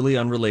of totally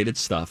unrelated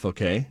stuff,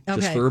 okay?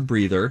 Just for a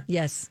breather.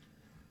 Yes.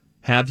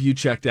 Have you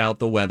checked out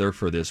the weather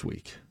for this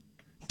week?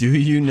 Do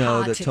you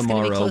know that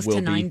tomorrow will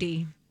be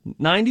 90?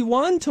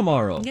 91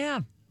 tomorrow.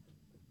 Yeah.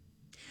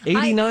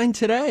 89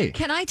 today.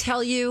 Can I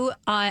tell you,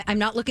 I'm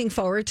not looking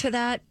forward to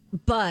that,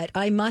 but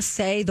I must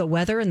say the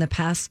weather in the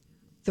past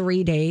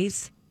 3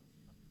 days,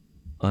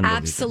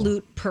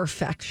 absolute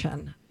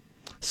perfection.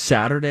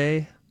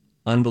 Saturday,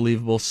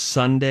 unbelievable.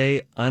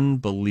 Sunday,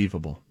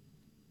 unbelievable.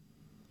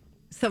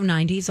 So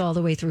 90s all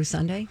the way through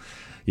Sunday?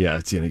 Yeah,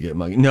 it's going to get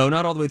muggy. No,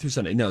 not all the way through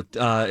Sunday. No,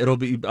 it'll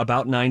be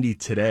about 90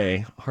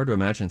 today. Hard to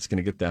imagine it's going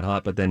to get that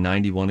hot, but then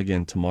 91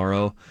 again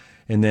tomorrow.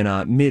 And then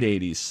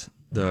mid-80s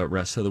the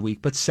rest of the week.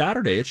 But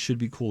Saturday, it should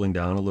be cooling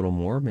down a little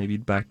more, maybe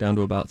back down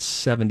to about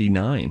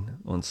 79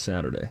 on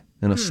Saturday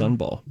and a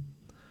sunball.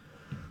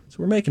 So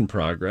we're making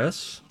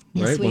progress,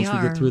 right? We Once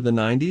are. we get through the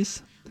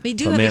 90s. We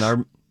do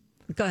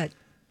Go ahead.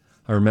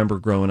 I remember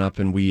growing up,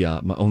 and we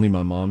only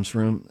my mom's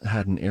room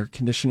had an air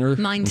conditioner.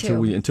 Mine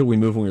too. Until we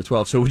moved when we were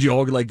 12. So would you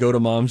all go to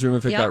mom's room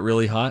if it got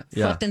really hot?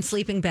 Slept in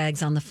sleeping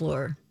bags on the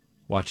floor.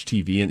 Watch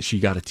TV, and she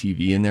got a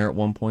TV in there at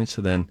one point.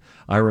 So then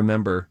I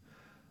remember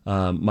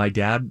my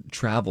dad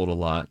traveled a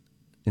lot,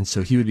 and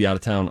so he would be out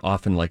of town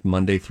often, like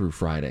Monday through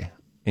Friday,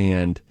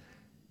 and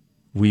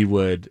we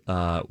would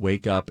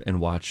wake up and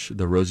watch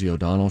the Rosie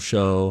O'Donnell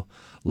show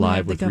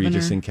live with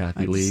Regis and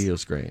Kathy Lee. It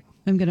was great.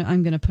 I'm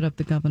gonna put up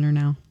the governor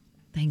now.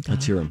 Thank God.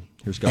 Let's hear him.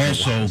 Here's Governor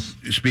Also, Wiles.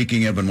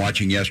 speaking of and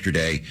watching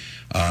yesterday,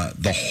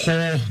 the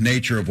whole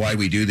nature of why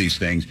we do these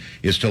things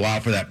is to allow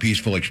for that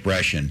peaceful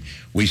expression.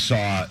 We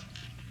saw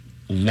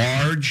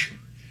large,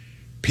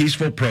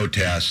 peaceful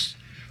protests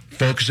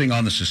focusing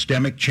on the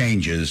systemic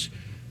changes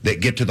that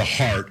get to the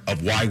heart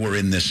of why we're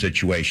in this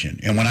situation.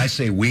 And when I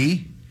say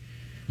we,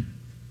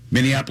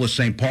 Minneapolis,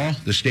 St. Paul,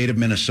 the state of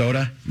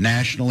Minnesota,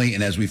 nationally,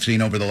 and as we've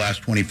seen over the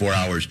last 24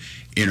 hours,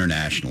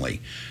 internationally.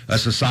 A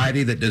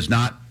society that does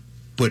not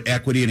put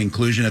equity and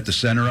inclusion at the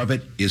center of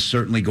it is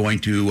certainly going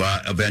to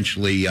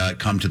eventually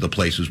come to the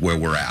places where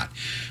we're at.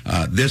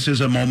 This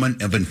is a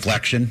moment of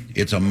inflection.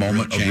 It's a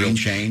moment of real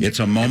change. It's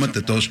a moment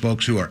that those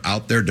folks who are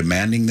out there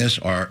demanding this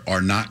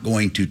are not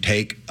going to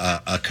take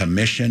a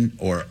commission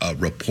or a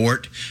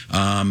report.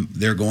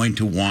 They're going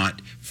to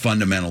want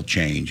fundamental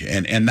change.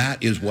 And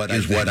that is what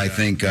I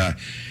think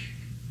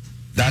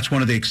that's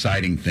one of the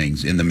exciting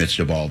things in the midst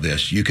of all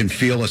this. You can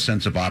feel a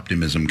sense of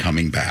optimism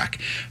coming back.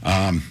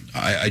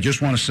 I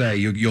just want to say,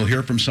 you'll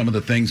hear from some of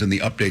the things and the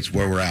updates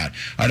where we're at.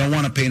 I don't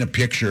want to paint a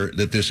picture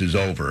that this is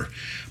over,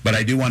 but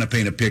I do want to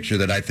paint a picture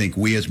that I think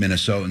we as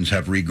Minnesotans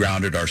have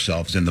regrounded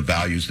ourselves in the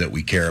values that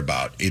we care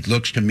about. It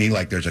looks to me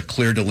like there's a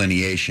clear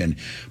delineation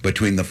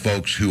between the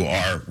folks who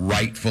are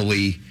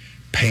rightfully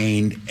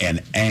pained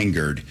and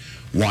angered,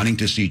 wanting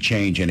to see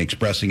change and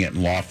expressing it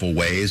in lawful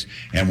ways,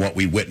 and what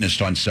we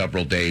witnessed on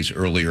several days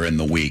earlier in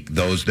the week,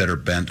 those that are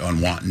bent on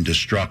wanton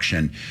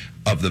destruction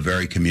of the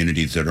very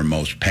communities that are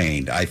most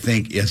pained. I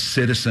think as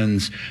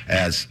citizens,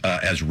 as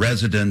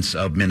residents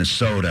of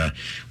Minnesota,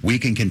 we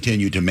can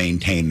continue to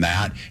maintain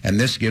that, and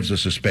this gives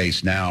us a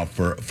space now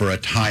for a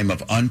time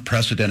of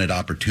unprecedented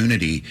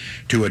opportunity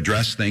to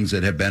address things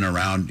that have been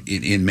around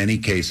in many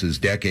cases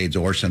decades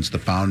or since the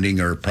founding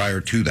or prior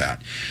to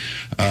that.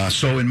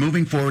 So in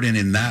moving forward and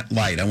in that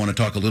light, I want to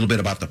talk a little bit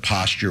about the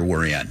posture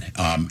we're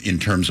in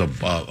terms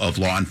of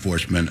law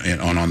enforcement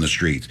on the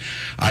streets.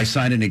 I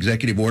signed an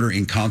executive order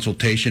in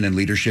consultation and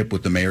leadership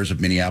with the mayors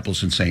of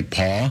Minneapolis and St.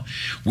 Paul.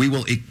 We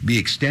will be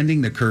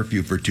extending the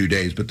curfew for 2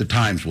 days, but the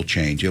times will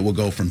change. It will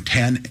go from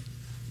 10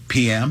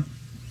 p.m.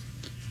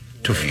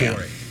 to 4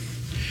 a.m.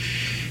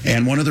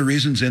 And one of the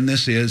reasons in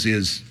this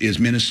is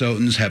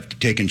Minnesotans have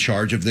taken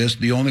charge of this.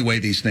 The only way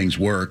these things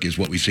work is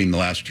what we've seen the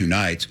last 2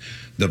 nights.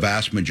 The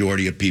vast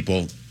majority of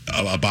people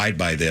abide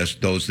by this.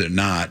 Those that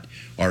not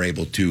are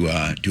able to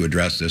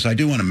address this. I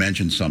do want to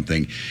mention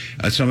something.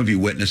 Some of you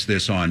witnessed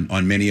this on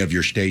many of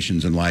your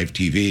stations and live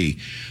TV.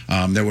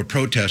 There were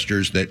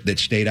protesters that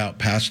stayed out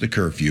past the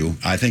curfew.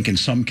 I think in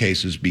some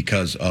cases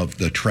because of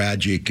the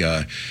tragic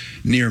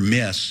near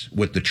miss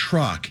with the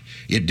truck,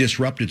 it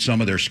disrupted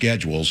some of their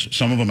schedules.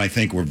 Some of them, I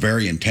think, were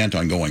very intent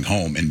on going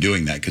home and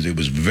doing that because it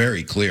was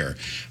very clear.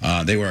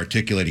 They were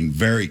articulating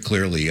very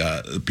clearly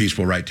the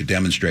peaceful right to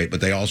demonstrate, but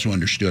they also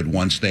understood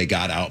once they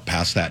got out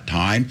past that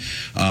time,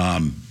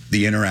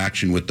 the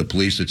interaction with the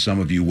police that some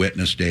of you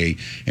witnessed,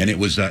 and it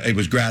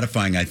was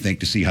gratifying, I think,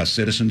 to see how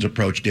citizens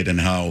approached it and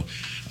how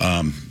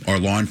our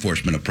law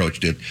enforcement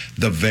approached it.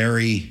 The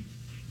very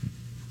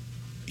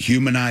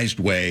humanized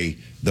way,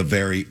 the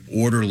very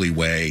orderly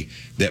way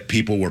that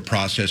people were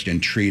processed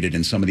and treated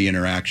in some of the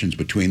interactions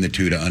between the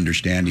two to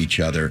understand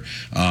each other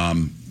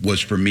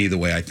was, for me, the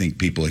way I think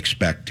people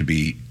expect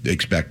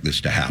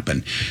this to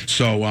happen.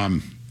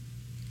 So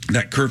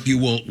that curfew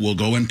will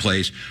go in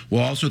place.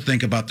 We'll also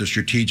think about the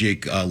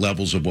strategic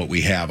levels of what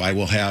we have. I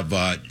will have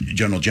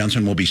General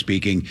Jensen will be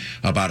speaking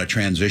about a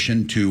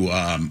transition to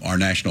our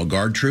National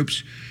Guard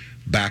troops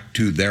back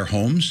to their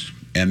homes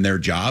and their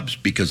jobs,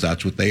 because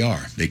that's what they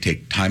are. They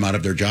take time out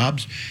of their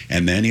jobs,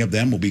 and many of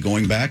them will be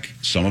going back,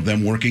 some of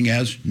them working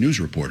as news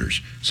reporters,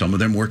 some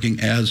of them working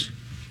as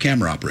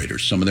camera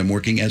operators, some of them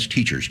working as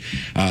teachers.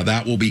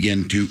 That will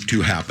begin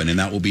to happen, and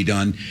that will be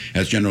done,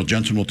 as General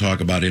Jensen will talk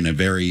about, in a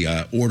very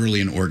orderly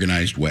and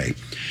organized way.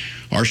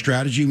 Our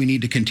strategy we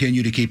need to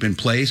continue to keep in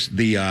place.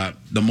 The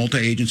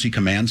multi-agency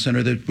command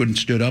center that's been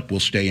stood up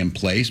will stay in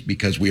place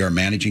because we are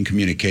managing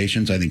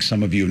communications. I think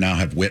some of you now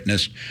have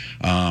witnessed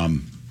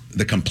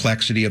the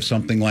complexity of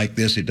something like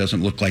this. It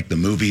doesn't look like the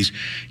movies.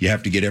 You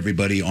have to get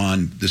everybody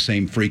on the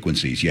same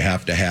frequencies. You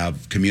have to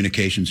have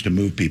communications to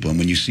move people. And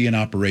when you see an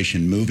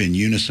operation move in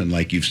unison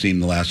like you've seen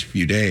the last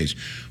few days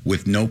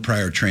with no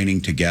prior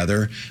training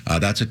together,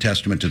 that's a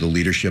testament to the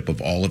leadership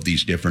of all of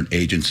these different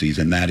agencies,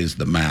 and that is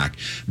the MAC.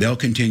 They'll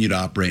continue to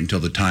operate until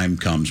the time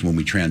comes when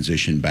we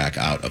transition back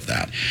out of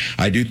that.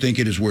 I do think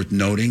it is worth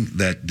noting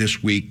that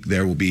this week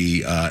there will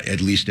be, at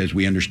least as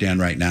we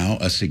understand right now,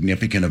 a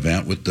significant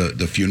event with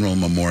the funeral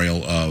and memorial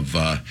of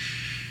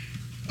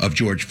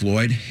George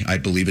Floyd. I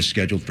believe is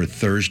scheduled for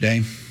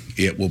Thursday.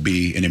 It will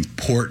be an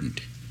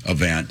important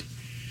event,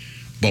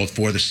 both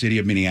for the city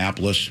of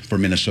Minneapolis, for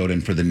Minnesota,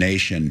 and for the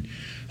nation,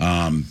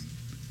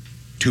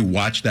 to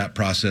watch that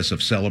process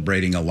of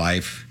celebrating a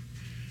life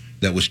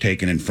that was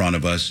taken in front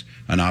of us,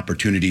 an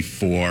opportunity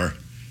for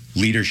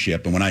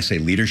leadership. And when I say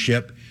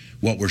leadership,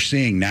 what we're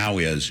seeing now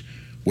is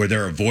where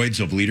there are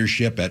voids of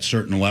leadership at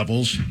certain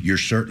levels, you're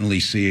certainly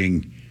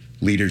seeing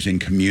leaders in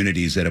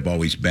communities that have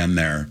always been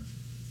there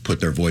put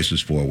their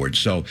voices forward.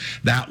 So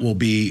that will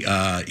be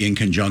in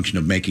conjunction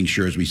of making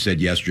sure, as we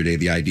said yesterday,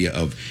 the idea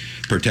of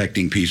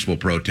protecting peaceful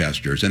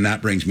protesters. And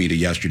that brings me to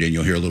yesterday, and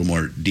you'll hear a little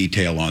more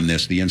detail on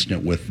this, the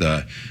incident with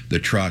the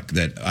truck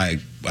that I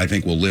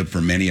think will live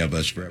for many of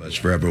us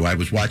forever. I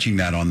was watching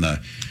that on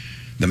the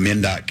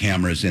MnDOT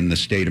cameras in the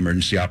State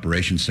Emergency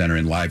Operations Center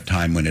in live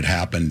time when it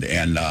happened,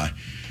 and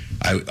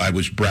I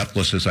was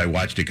breathless as I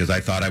watched it because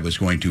I thought I was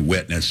going to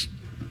witness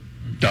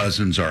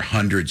dozens or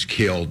hundreds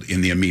killed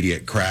in the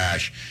immediate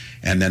crash.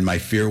 And then my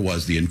fear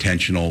was the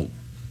intentional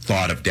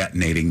thought of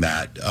detonating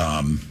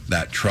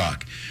that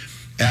truck.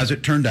 As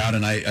it turned out,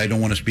 and I don't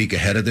want to speak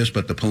ahead of this,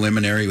 but the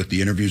preliminary with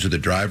the interviews of the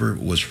driver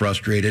was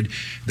frustrated.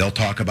 They'll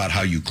talk about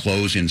how you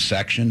close in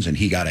sections, and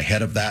he got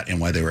ahead of that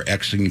and why they were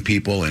exiting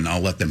people, and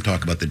I'll let them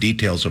talk about the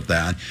details of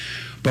that.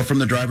 But from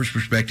the driver's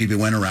perspective, he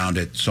went around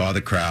it, saw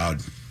the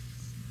crowd,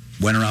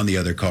 went around the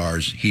other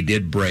cars. He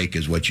did brake,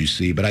 is what you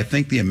see. But I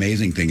think the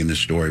amazing thing in this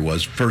story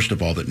was, first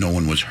of all, that no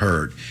one was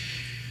hurt.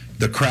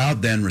 The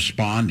crowd then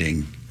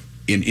responding,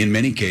 in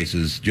many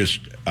cases,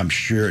 just, I'm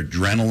sure,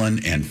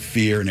 adrenaline and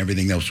fear and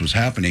everything else was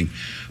happening.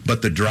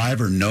 But the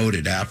driver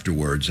noted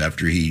afterwards,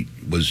 after he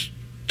was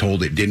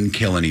told it didn't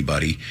kill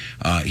anybody,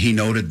 he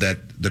noted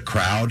that the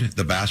crowd,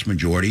 the vast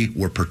majority,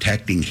 were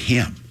protecting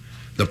him.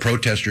 The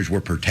protesters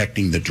were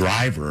protecting the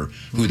driver,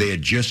 who they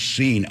had just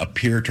seen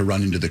appear to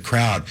run into the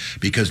crowd,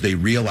 because they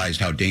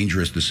realized how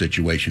dangerous the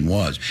situation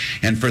was.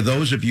 And for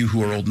those of you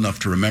who are old enough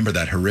to remember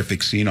that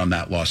horrific scene on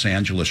that Los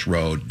Angeles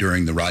road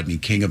during the Rodney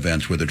King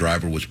events, where the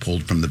driver was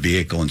pulled from the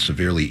vehicle and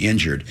severely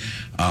injured,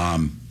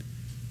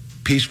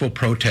 peaceful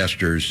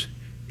protesters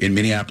in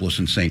Minneapolis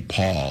and St.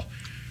 Paul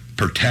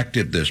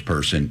protected this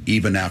person,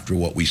 even after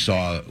what we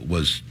saw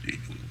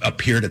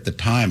appeared at the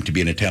time to be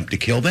an attempt to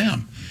kill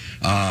them.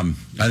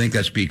 I think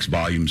that speaks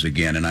volumes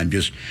again, and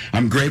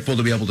I'm grateful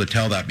to be able to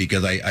tell that,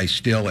 because I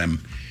still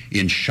am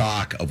in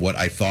shock of what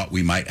I thought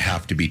we might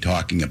have to be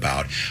talking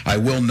about. I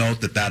will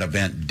note that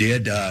event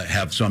did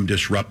have some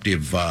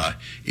disruptive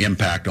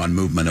impact on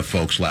movement of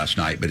folks last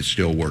night, but it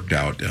still worked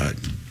out.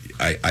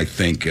 I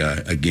think,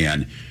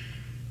 again,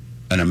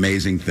 an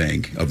amazing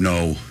thing of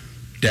no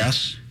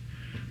deaths,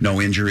 no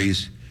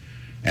injuries,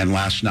 and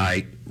last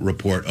night,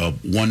 report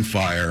of one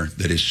fire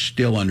that is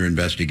still under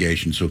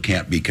investigation, so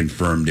can't be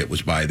confirmed it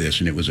was by this,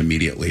 and it was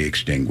immediately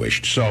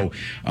extinguished. So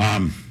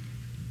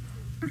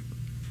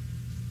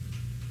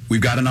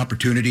we've got an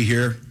opportunity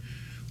here.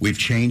 We've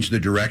changed the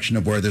direction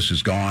of where this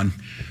has gone.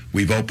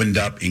 We've opened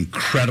up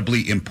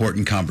incredibly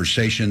important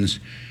conversations.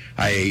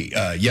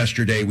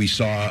 Yesterday we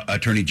saw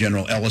Attorney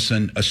General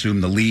Ellison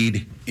assume the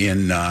lead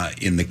in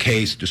the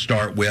case to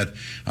start with.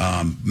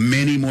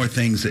 Many more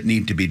things that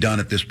need to be done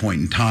at this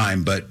point in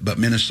time, but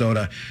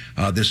Minnesota,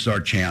 this is our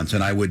chance.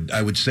 And I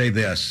would say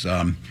this,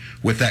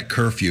 with that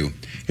curfew,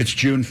 it's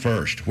June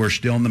 1st. We're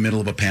still in the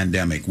middle of a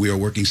pandemic. We are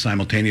working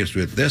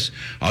simultaneously with this.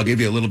 I'll give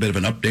you a little bit of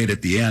an update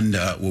at the end,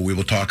 where we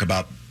will talk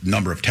about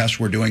number of tests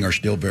we're doing are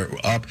still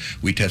up.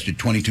 We tested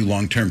 22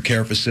 long-term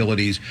care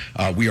facilities.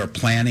 We are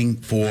planning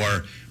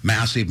for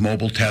massive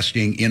mobile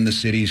testing in the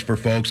cities for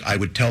folks. I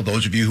would tell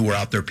those of you who are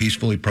out there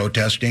peacefully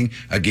protesting,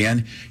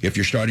 again, if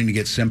you're starting to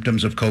get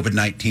symptoms of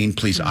COVID-19,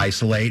 please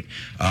isolate.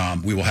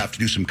 We will have to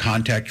do some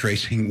contact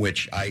tracing,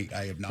 which I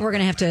have not. We're going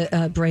to have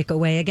to break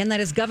away. Again,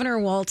 that is Governor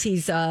Walz.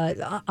 He's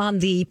on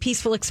the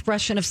peaceful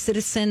expression of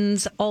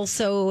citizens.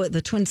 Also,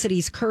 the Twin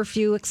Cities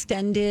curfew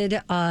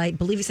extended. I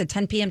believe he said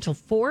 10 p.m. till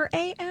 4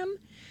 a.m.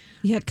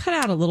 Yeah, it cut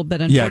out a little bit,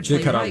 unfortunately.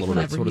 Yeah, it cut out a little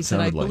bit. That's what it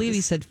sounded like. I believe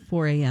he said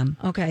 4 a.m.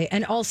 Okay,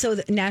 and also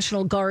the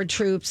National Guard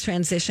troops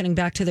transitioning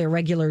back to their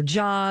regular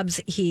jobs.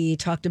 He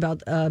talked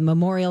about a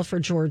memorial for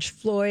George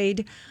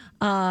Floyd,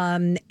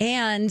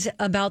 and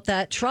about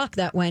that truck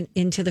that went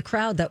into the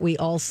crowd that we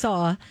all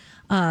saw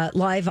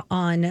live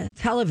on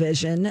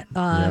television.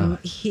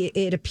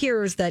 It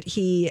appears that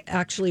he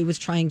actually was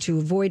trying to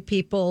avoid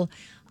people.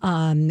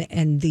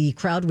 And the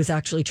crowd was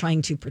actually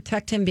trying to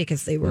protect him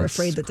because they were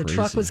afraid that the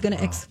truck was going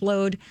to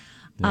explode.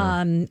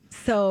 Yeah.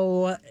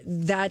 So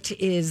that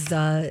is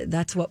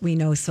that's what we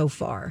know so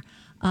far.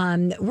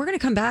 We're going to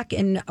come back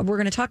and we're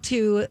going to talk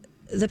to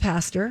the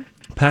pastor.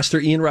 Pastor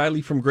Ian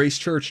Riley from Grace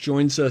Church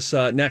joins us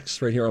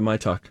next right here on My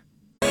Talk.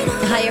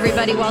 Hi,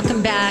 everybody.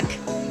 Welcome back.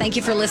 Thank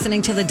you for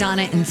listening to the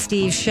Donna and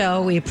Steve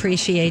show. We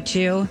appreciate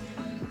you,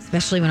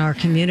 especially when our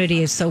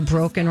community is so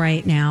broken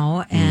right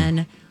now.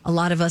 And a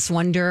lot of us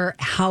wonder,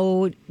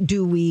 how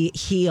do we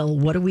heal?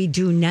 What do we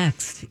do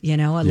next? You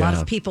know, a lot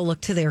of people look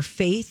to their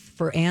faith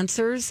for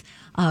answers.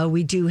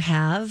 We do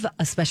have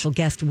a special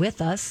guest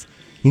with us.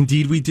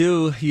 Indeed, we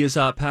do. He is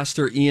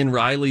Pastor Ian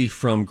Riley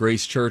from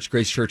Grace Church.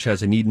 Grace Church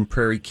has an Eden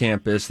Prairie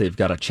campus. They've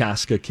got a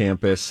Chaska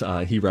campus.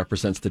 He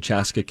represents the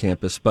Chaska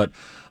campus. But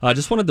I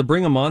just wanted to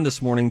bring him on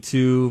this morning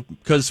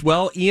because,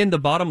 well, Ian, the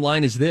bottom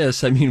line is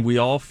this. I mean, we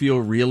all feel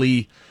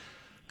really,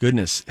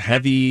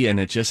 heavy, and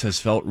it just has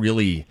felt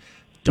really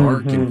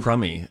dark and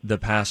crummy the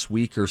past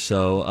week or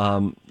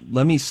so.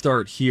 Let me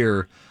start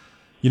here.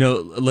 You know,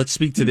 let's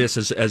speak to this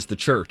as the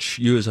church.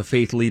 You as a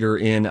faith leader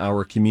in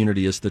our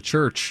community, as the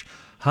church,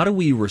 how do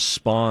we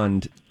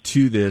respond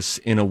to this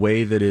in a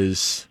way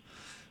that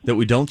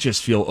we don't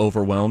just feel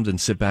overwhelmed and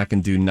sit back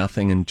and do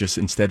nothing and just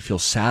instead feel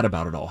sad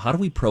about it all? How do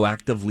we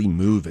proactively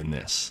move in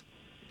this?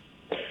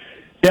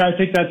 Yeah, I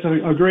think that's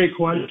a great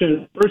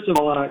question. First of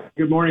all,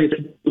 good morning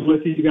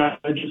with you guys.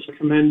 I just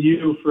commend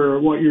you for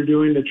what you're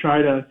doing to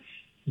try to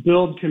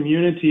build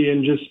community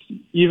and just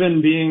even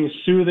being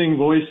soothing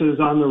voices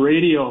on the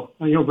radio.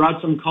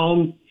 Brought some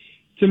calm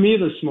to me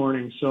this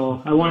morning.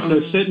 So I wanted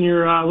to sit in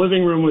your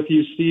living room with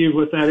you, Steve,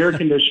 with that air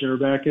conditioner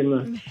back in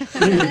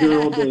the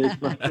good old days.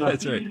 But,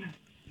 that's right.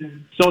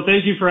 So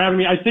thank you for having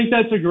me. I think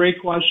that's a great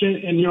question.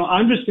 And,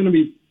 I'm just going to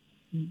be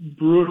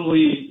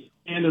brutally,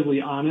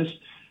 candidly honest.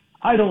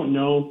 I don't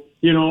know.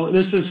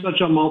 This is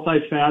such a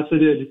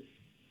multifaceted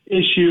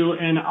issue.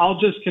 And I'll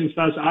just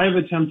confess, I have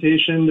a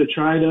temptation to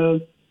try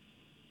to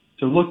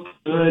look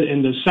good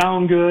and to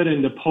sound good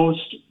and to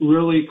post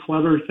really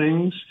clever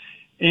things.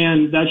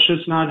 And that's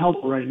just not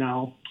helpful right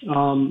now.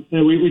 And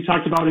we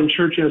talked about in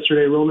church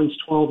yesterday, Romans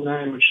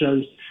 12:9, which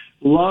says,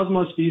 love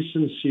must be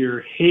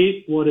sincere,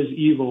 hate what is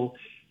evil,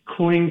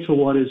 cling to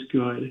what is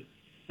good.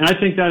 And I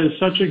think that is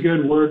such a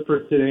good word for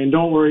today. And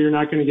don't worry, you're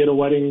not going to get a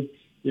wedding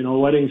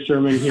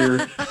sermon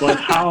here. But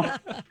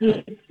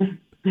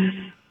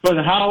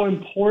how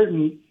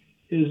important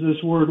is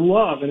this word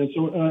love? And it's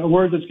a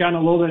word that's gotten a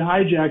little bit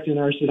hijacked in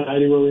our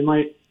society, where we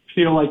might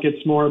feel like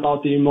it's more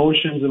about the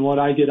emotions and what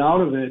I get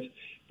out of it.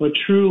 But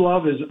true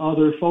love is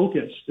other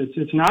focused.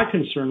 It's not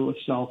concerned with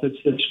self.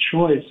 It's this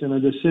choice and a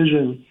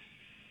decision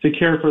to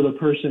care for the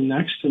person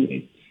next to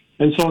me.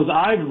 And so as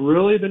I've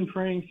really been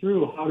praying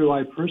through, how do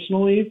I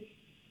personally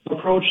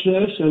approach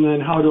this, and then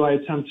how do I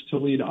attempt to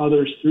lead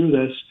others through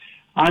this,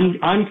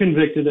 I'm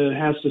convicted that it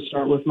has to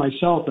start with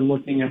myself and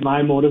looking at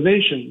my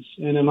motivations.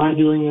 And am I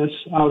doing this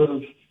out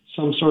of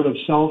some sort of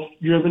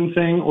self-driven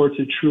thing, or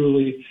to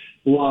truly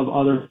love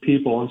other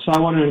people? And so I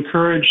want to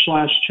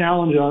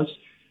encourage/challenge us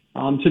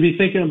to be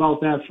thinking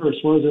about that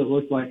first. What does it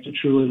look like to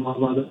truly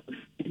love other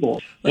people?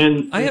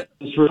 And yeah,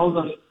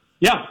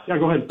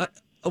 go ahead.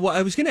 Well,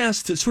 I was going to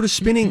ask, to sort of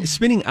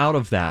spinning out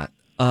of that.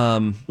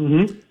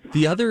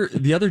 The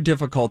other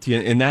difficulty,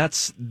 and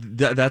that's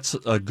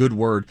a good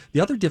word.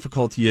 The other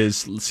difficulty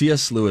is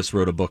C.S. Lewis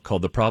wrote a book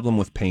called The Problem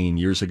with Pain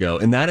years ago,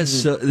 and that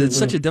is it's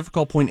such a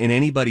difficult point in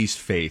anybody's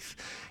faith,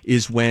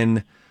 is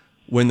when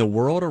the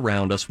world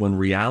around us, when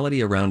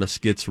reality around us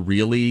gets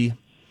really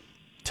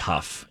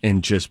tough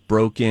and just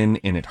broken,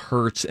 and it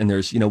hurts, and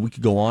there's we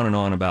could go on and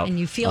on about, and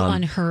you feel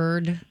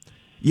unheard.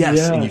 Yes,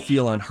 yeah. And you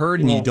feel unheard,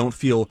 and you don't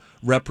feel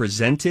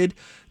represented.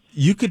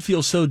 You could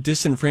feel so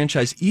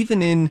disenfranchised,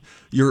 even in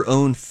your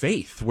own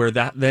faith, where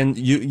that then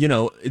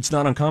it's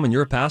not uncommon.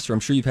 You're a pastor.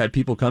 I'm sure you've had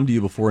people come to you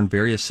before in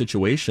various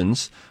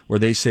situations where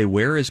they say,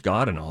 "Where is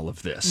God in all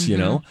of this?"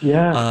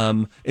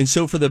 Yeah. And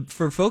so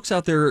for folks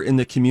out there in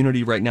the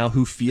community right now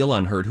who feel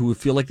unheard, who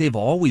feel like they've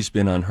always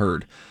been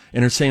unheard,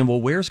 and are saying,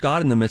 "Well, where's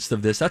God in the midst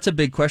of this?" That's a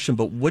big question.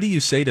 But what do you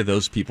say to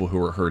those people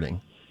who are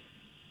hurting?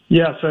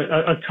 Yes,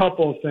 a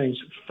couple of things.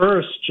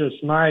 First,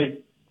 my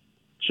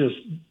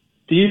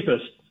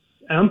deepest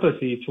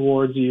empathy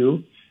towards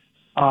you.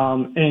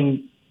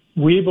 And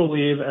we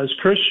believe as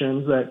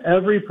Christians that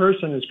every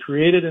person is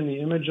created in the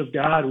image of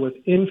God with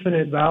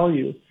infinite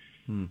value.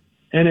 And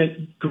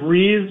it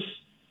grieves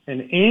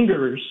and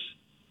angers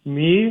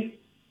me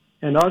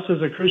and us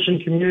as a Christian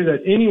community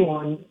that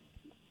anyone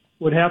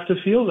would have to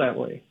feel that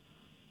way.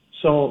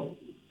 So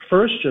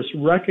first, just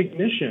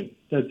recognition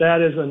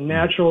that is a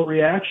natural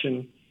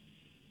reaction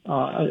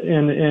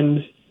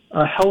and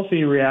a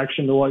healthy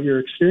reaction to what you're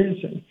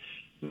experiencing.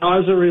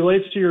 Now, as it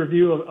relates to your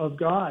view of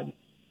God,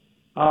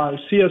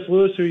 C.S.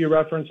 Lewis, who you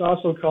reference,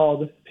 also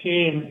called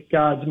pain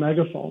God's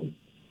megaphone.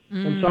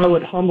 And so I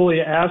would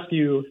humbly ask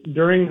you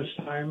during this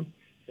time,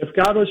 if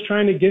God was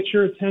trying to get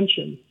your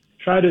attention,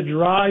 try to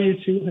draw you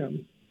to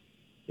him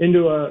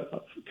into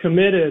a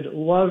committed,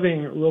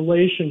 loving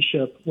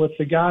relationship with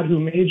the God who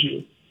made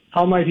you,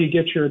 how might he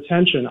get your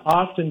attention?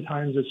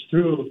 Oftentimes it's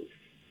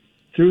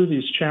through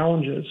these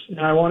challenges. And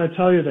I want to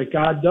tell you that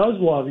God does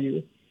love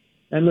you.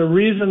 And the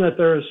reason that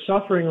there is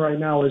suffering right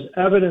now is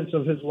evidence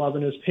of his love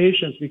and his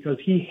patience, because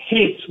he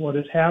hates what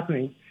is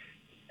happening,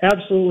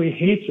 absolutely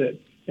hates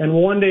it. And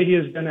one day he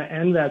is going to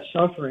end that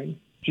suffering.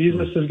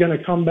 Jesus is going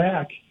to come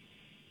back.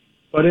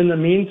 But in the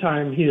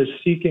meantime, he is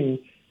seeking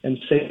and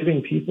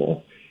saving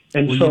people.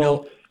 And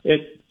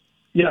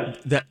yes.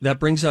 That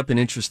brings up an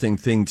interesting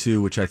thing,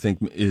 too, which I think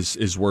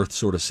is worth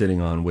sort of sitting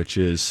on, which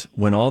is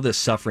when all this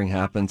suffering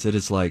happens, it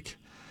is like,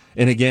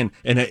 and again,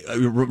 and I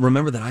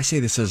remember that I say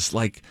this as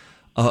like,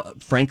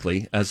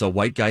 frankly, as a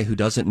white guy who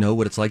doesn't know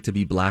what it's like to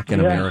be black in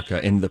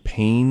America and the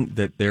pain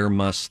that there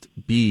must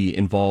be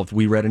involved.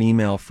 We read an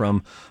email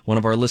from one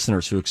of our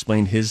listeners who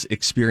explained his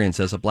experience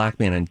as a black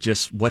man and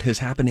just what has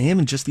happened to him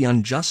and just the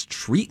unjust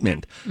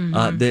treatment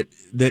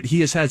that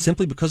he has had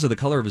simply because of the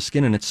color of his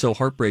skin. And it's so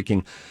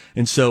heartbreaking.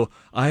 And so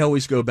I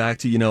always go back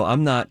to,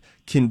 I'm not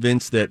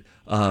convinced that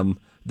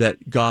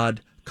that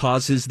God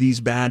causes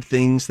these bad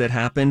things that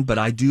happen, but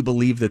I do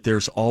believe that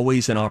there's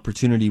always an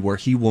opportunity where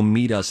he will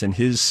meet us, and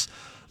his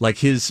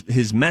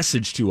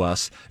message to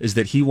us is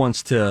that he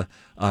wants to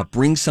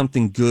bring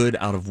something good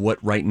out of what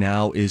right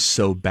now is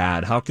so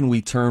bad. How can we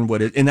turn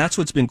and that's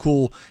what's been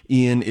cool,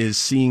 Ian, is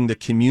seeing the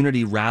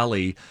community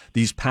rally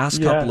these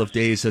past couple of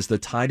days as the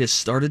tide has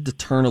started to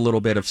turn a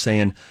little bit, of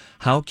saying,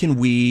 how can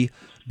we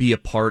be a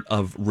part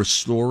of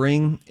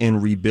restoring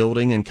and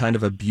rebuilding and kind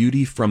of a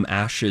beauty from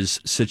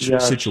ashes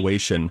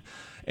situation,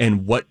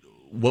 and what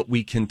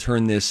we can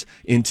turn this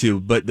into.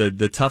 But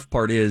the tough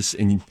part is,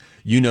 and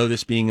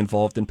this being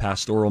involved in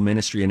pastoral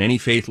ministry, and any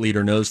faith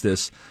leader knows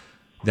this,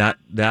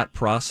 that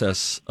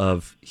process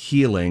of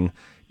healing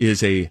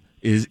is a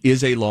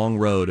long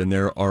road, and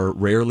there are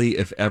rarely,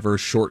 if ever,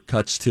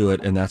 shortcuts to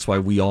it, and that's why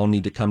we all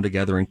need to come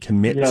together and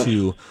commit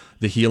to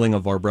the healing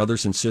of our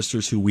brothers and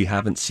sisters who we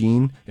haven't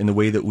seen in the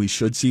way that we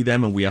should see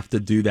them, and we have to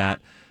do that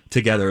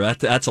together.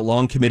 That's a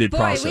long, committed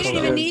process. We didn't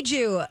even need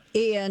you,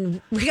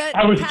 Ian.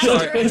 I was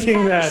just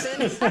thinking that.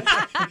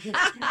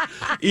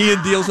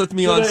 Ian deals with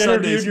me on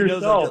Sundays. He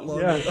knows I get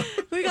long.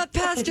 We got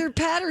Pastor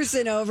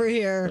Patterson over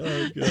here.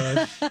 Oh,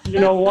 gosh.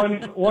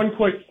 One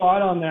quick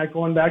thought on that,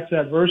 going back to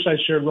that verse I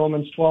shared,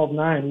 Romans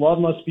 12:9. Love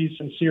must be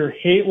sincere.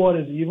 Hate what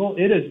is evil.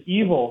 It is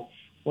evil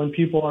when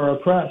people are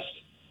oppressed.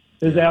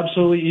 It is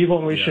absolutely evil,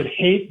 and we should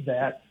hate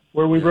that.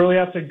 Where we really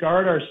have to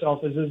guard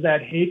ourselves is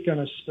that hate going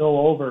to spill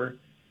over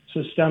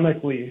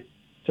systemically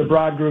to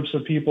broad groups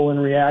of people in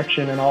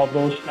reaction and all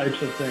those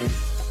types of things.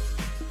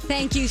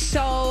 Thank you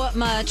so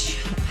much,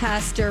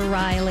 Pastor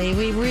Riley.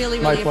 We really,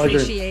 really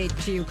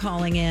appreciate you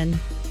calling in.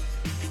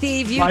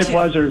 Steve, My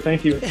pleasure.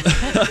 Thank you.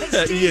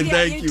 Steve, Ian,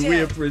 thank you.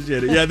 We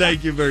appreciate it. Yeah,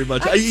 thank you very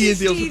much. Ian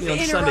deals with me on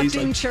Sundays.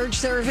 Interrupting church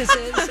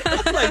services.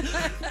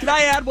 Can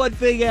I add one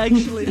thing,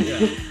 actually?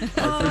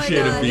 I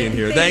appreciate him being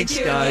here. Thanks,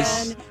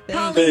 guys.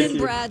 Colleen and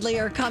Bradley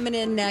are coming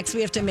in next.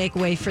 We have to make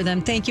way for them.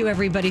 Thank you,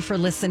 everybody, for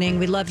listening.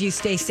 We love you.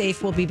 Stay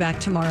safe. We'll be back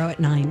tomorrow at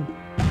 9.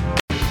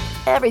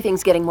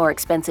 Everything's getting more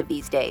expensive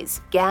these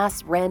days.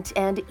 Gas, rent,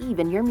 and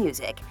even your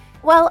music.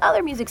 While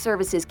other music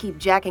services keep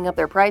jacking up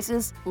their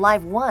prices,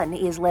 Live One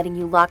is letting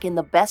you lock in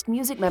the best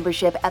music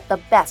membership at the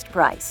best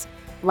price.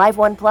 Live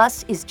One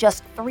Plus is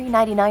just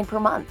 $3.99 per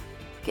month.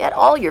 Get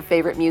all your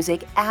favorite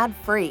music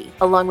ad-free,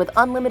 along with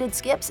unlimited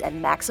skips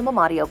and maximum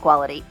audio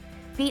quality.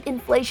 Beat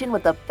inflation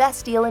with the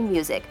best deal in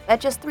music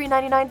at just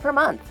 $3.99 per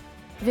month.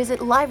 Visit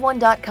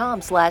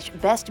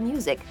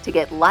liveone.com/bestmusic to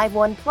get Live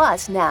One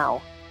Plus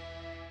now.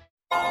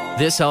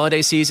 This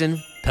holiday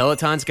season,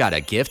 Peloton's got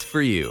a gift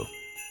for you.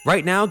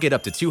 Right now, get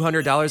up to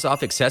 $200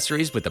 off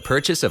accessories with the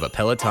purchase of a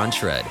Peloton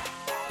Shred.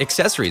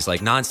 Accessories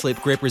like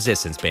non-slip grip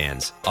resistance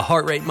bands, a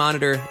heart rate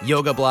monitor,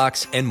 yoga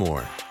blocks, and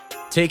more.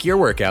 Take your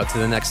workout to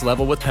the next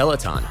level with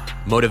Peloton.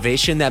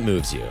 Motivation that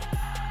moves you.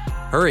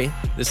 Hurry,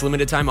 this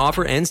limited time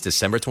offer ends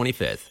December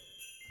 25th.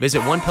 Visit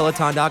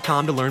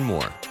onepeloton.com to learn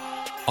more.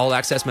 All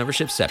access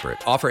membership separate.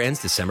 Offer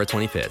ends December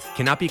 25th.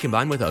 Cannot be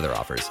combined with other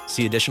offers.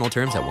 See additional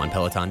terms at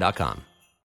onepeloton.com.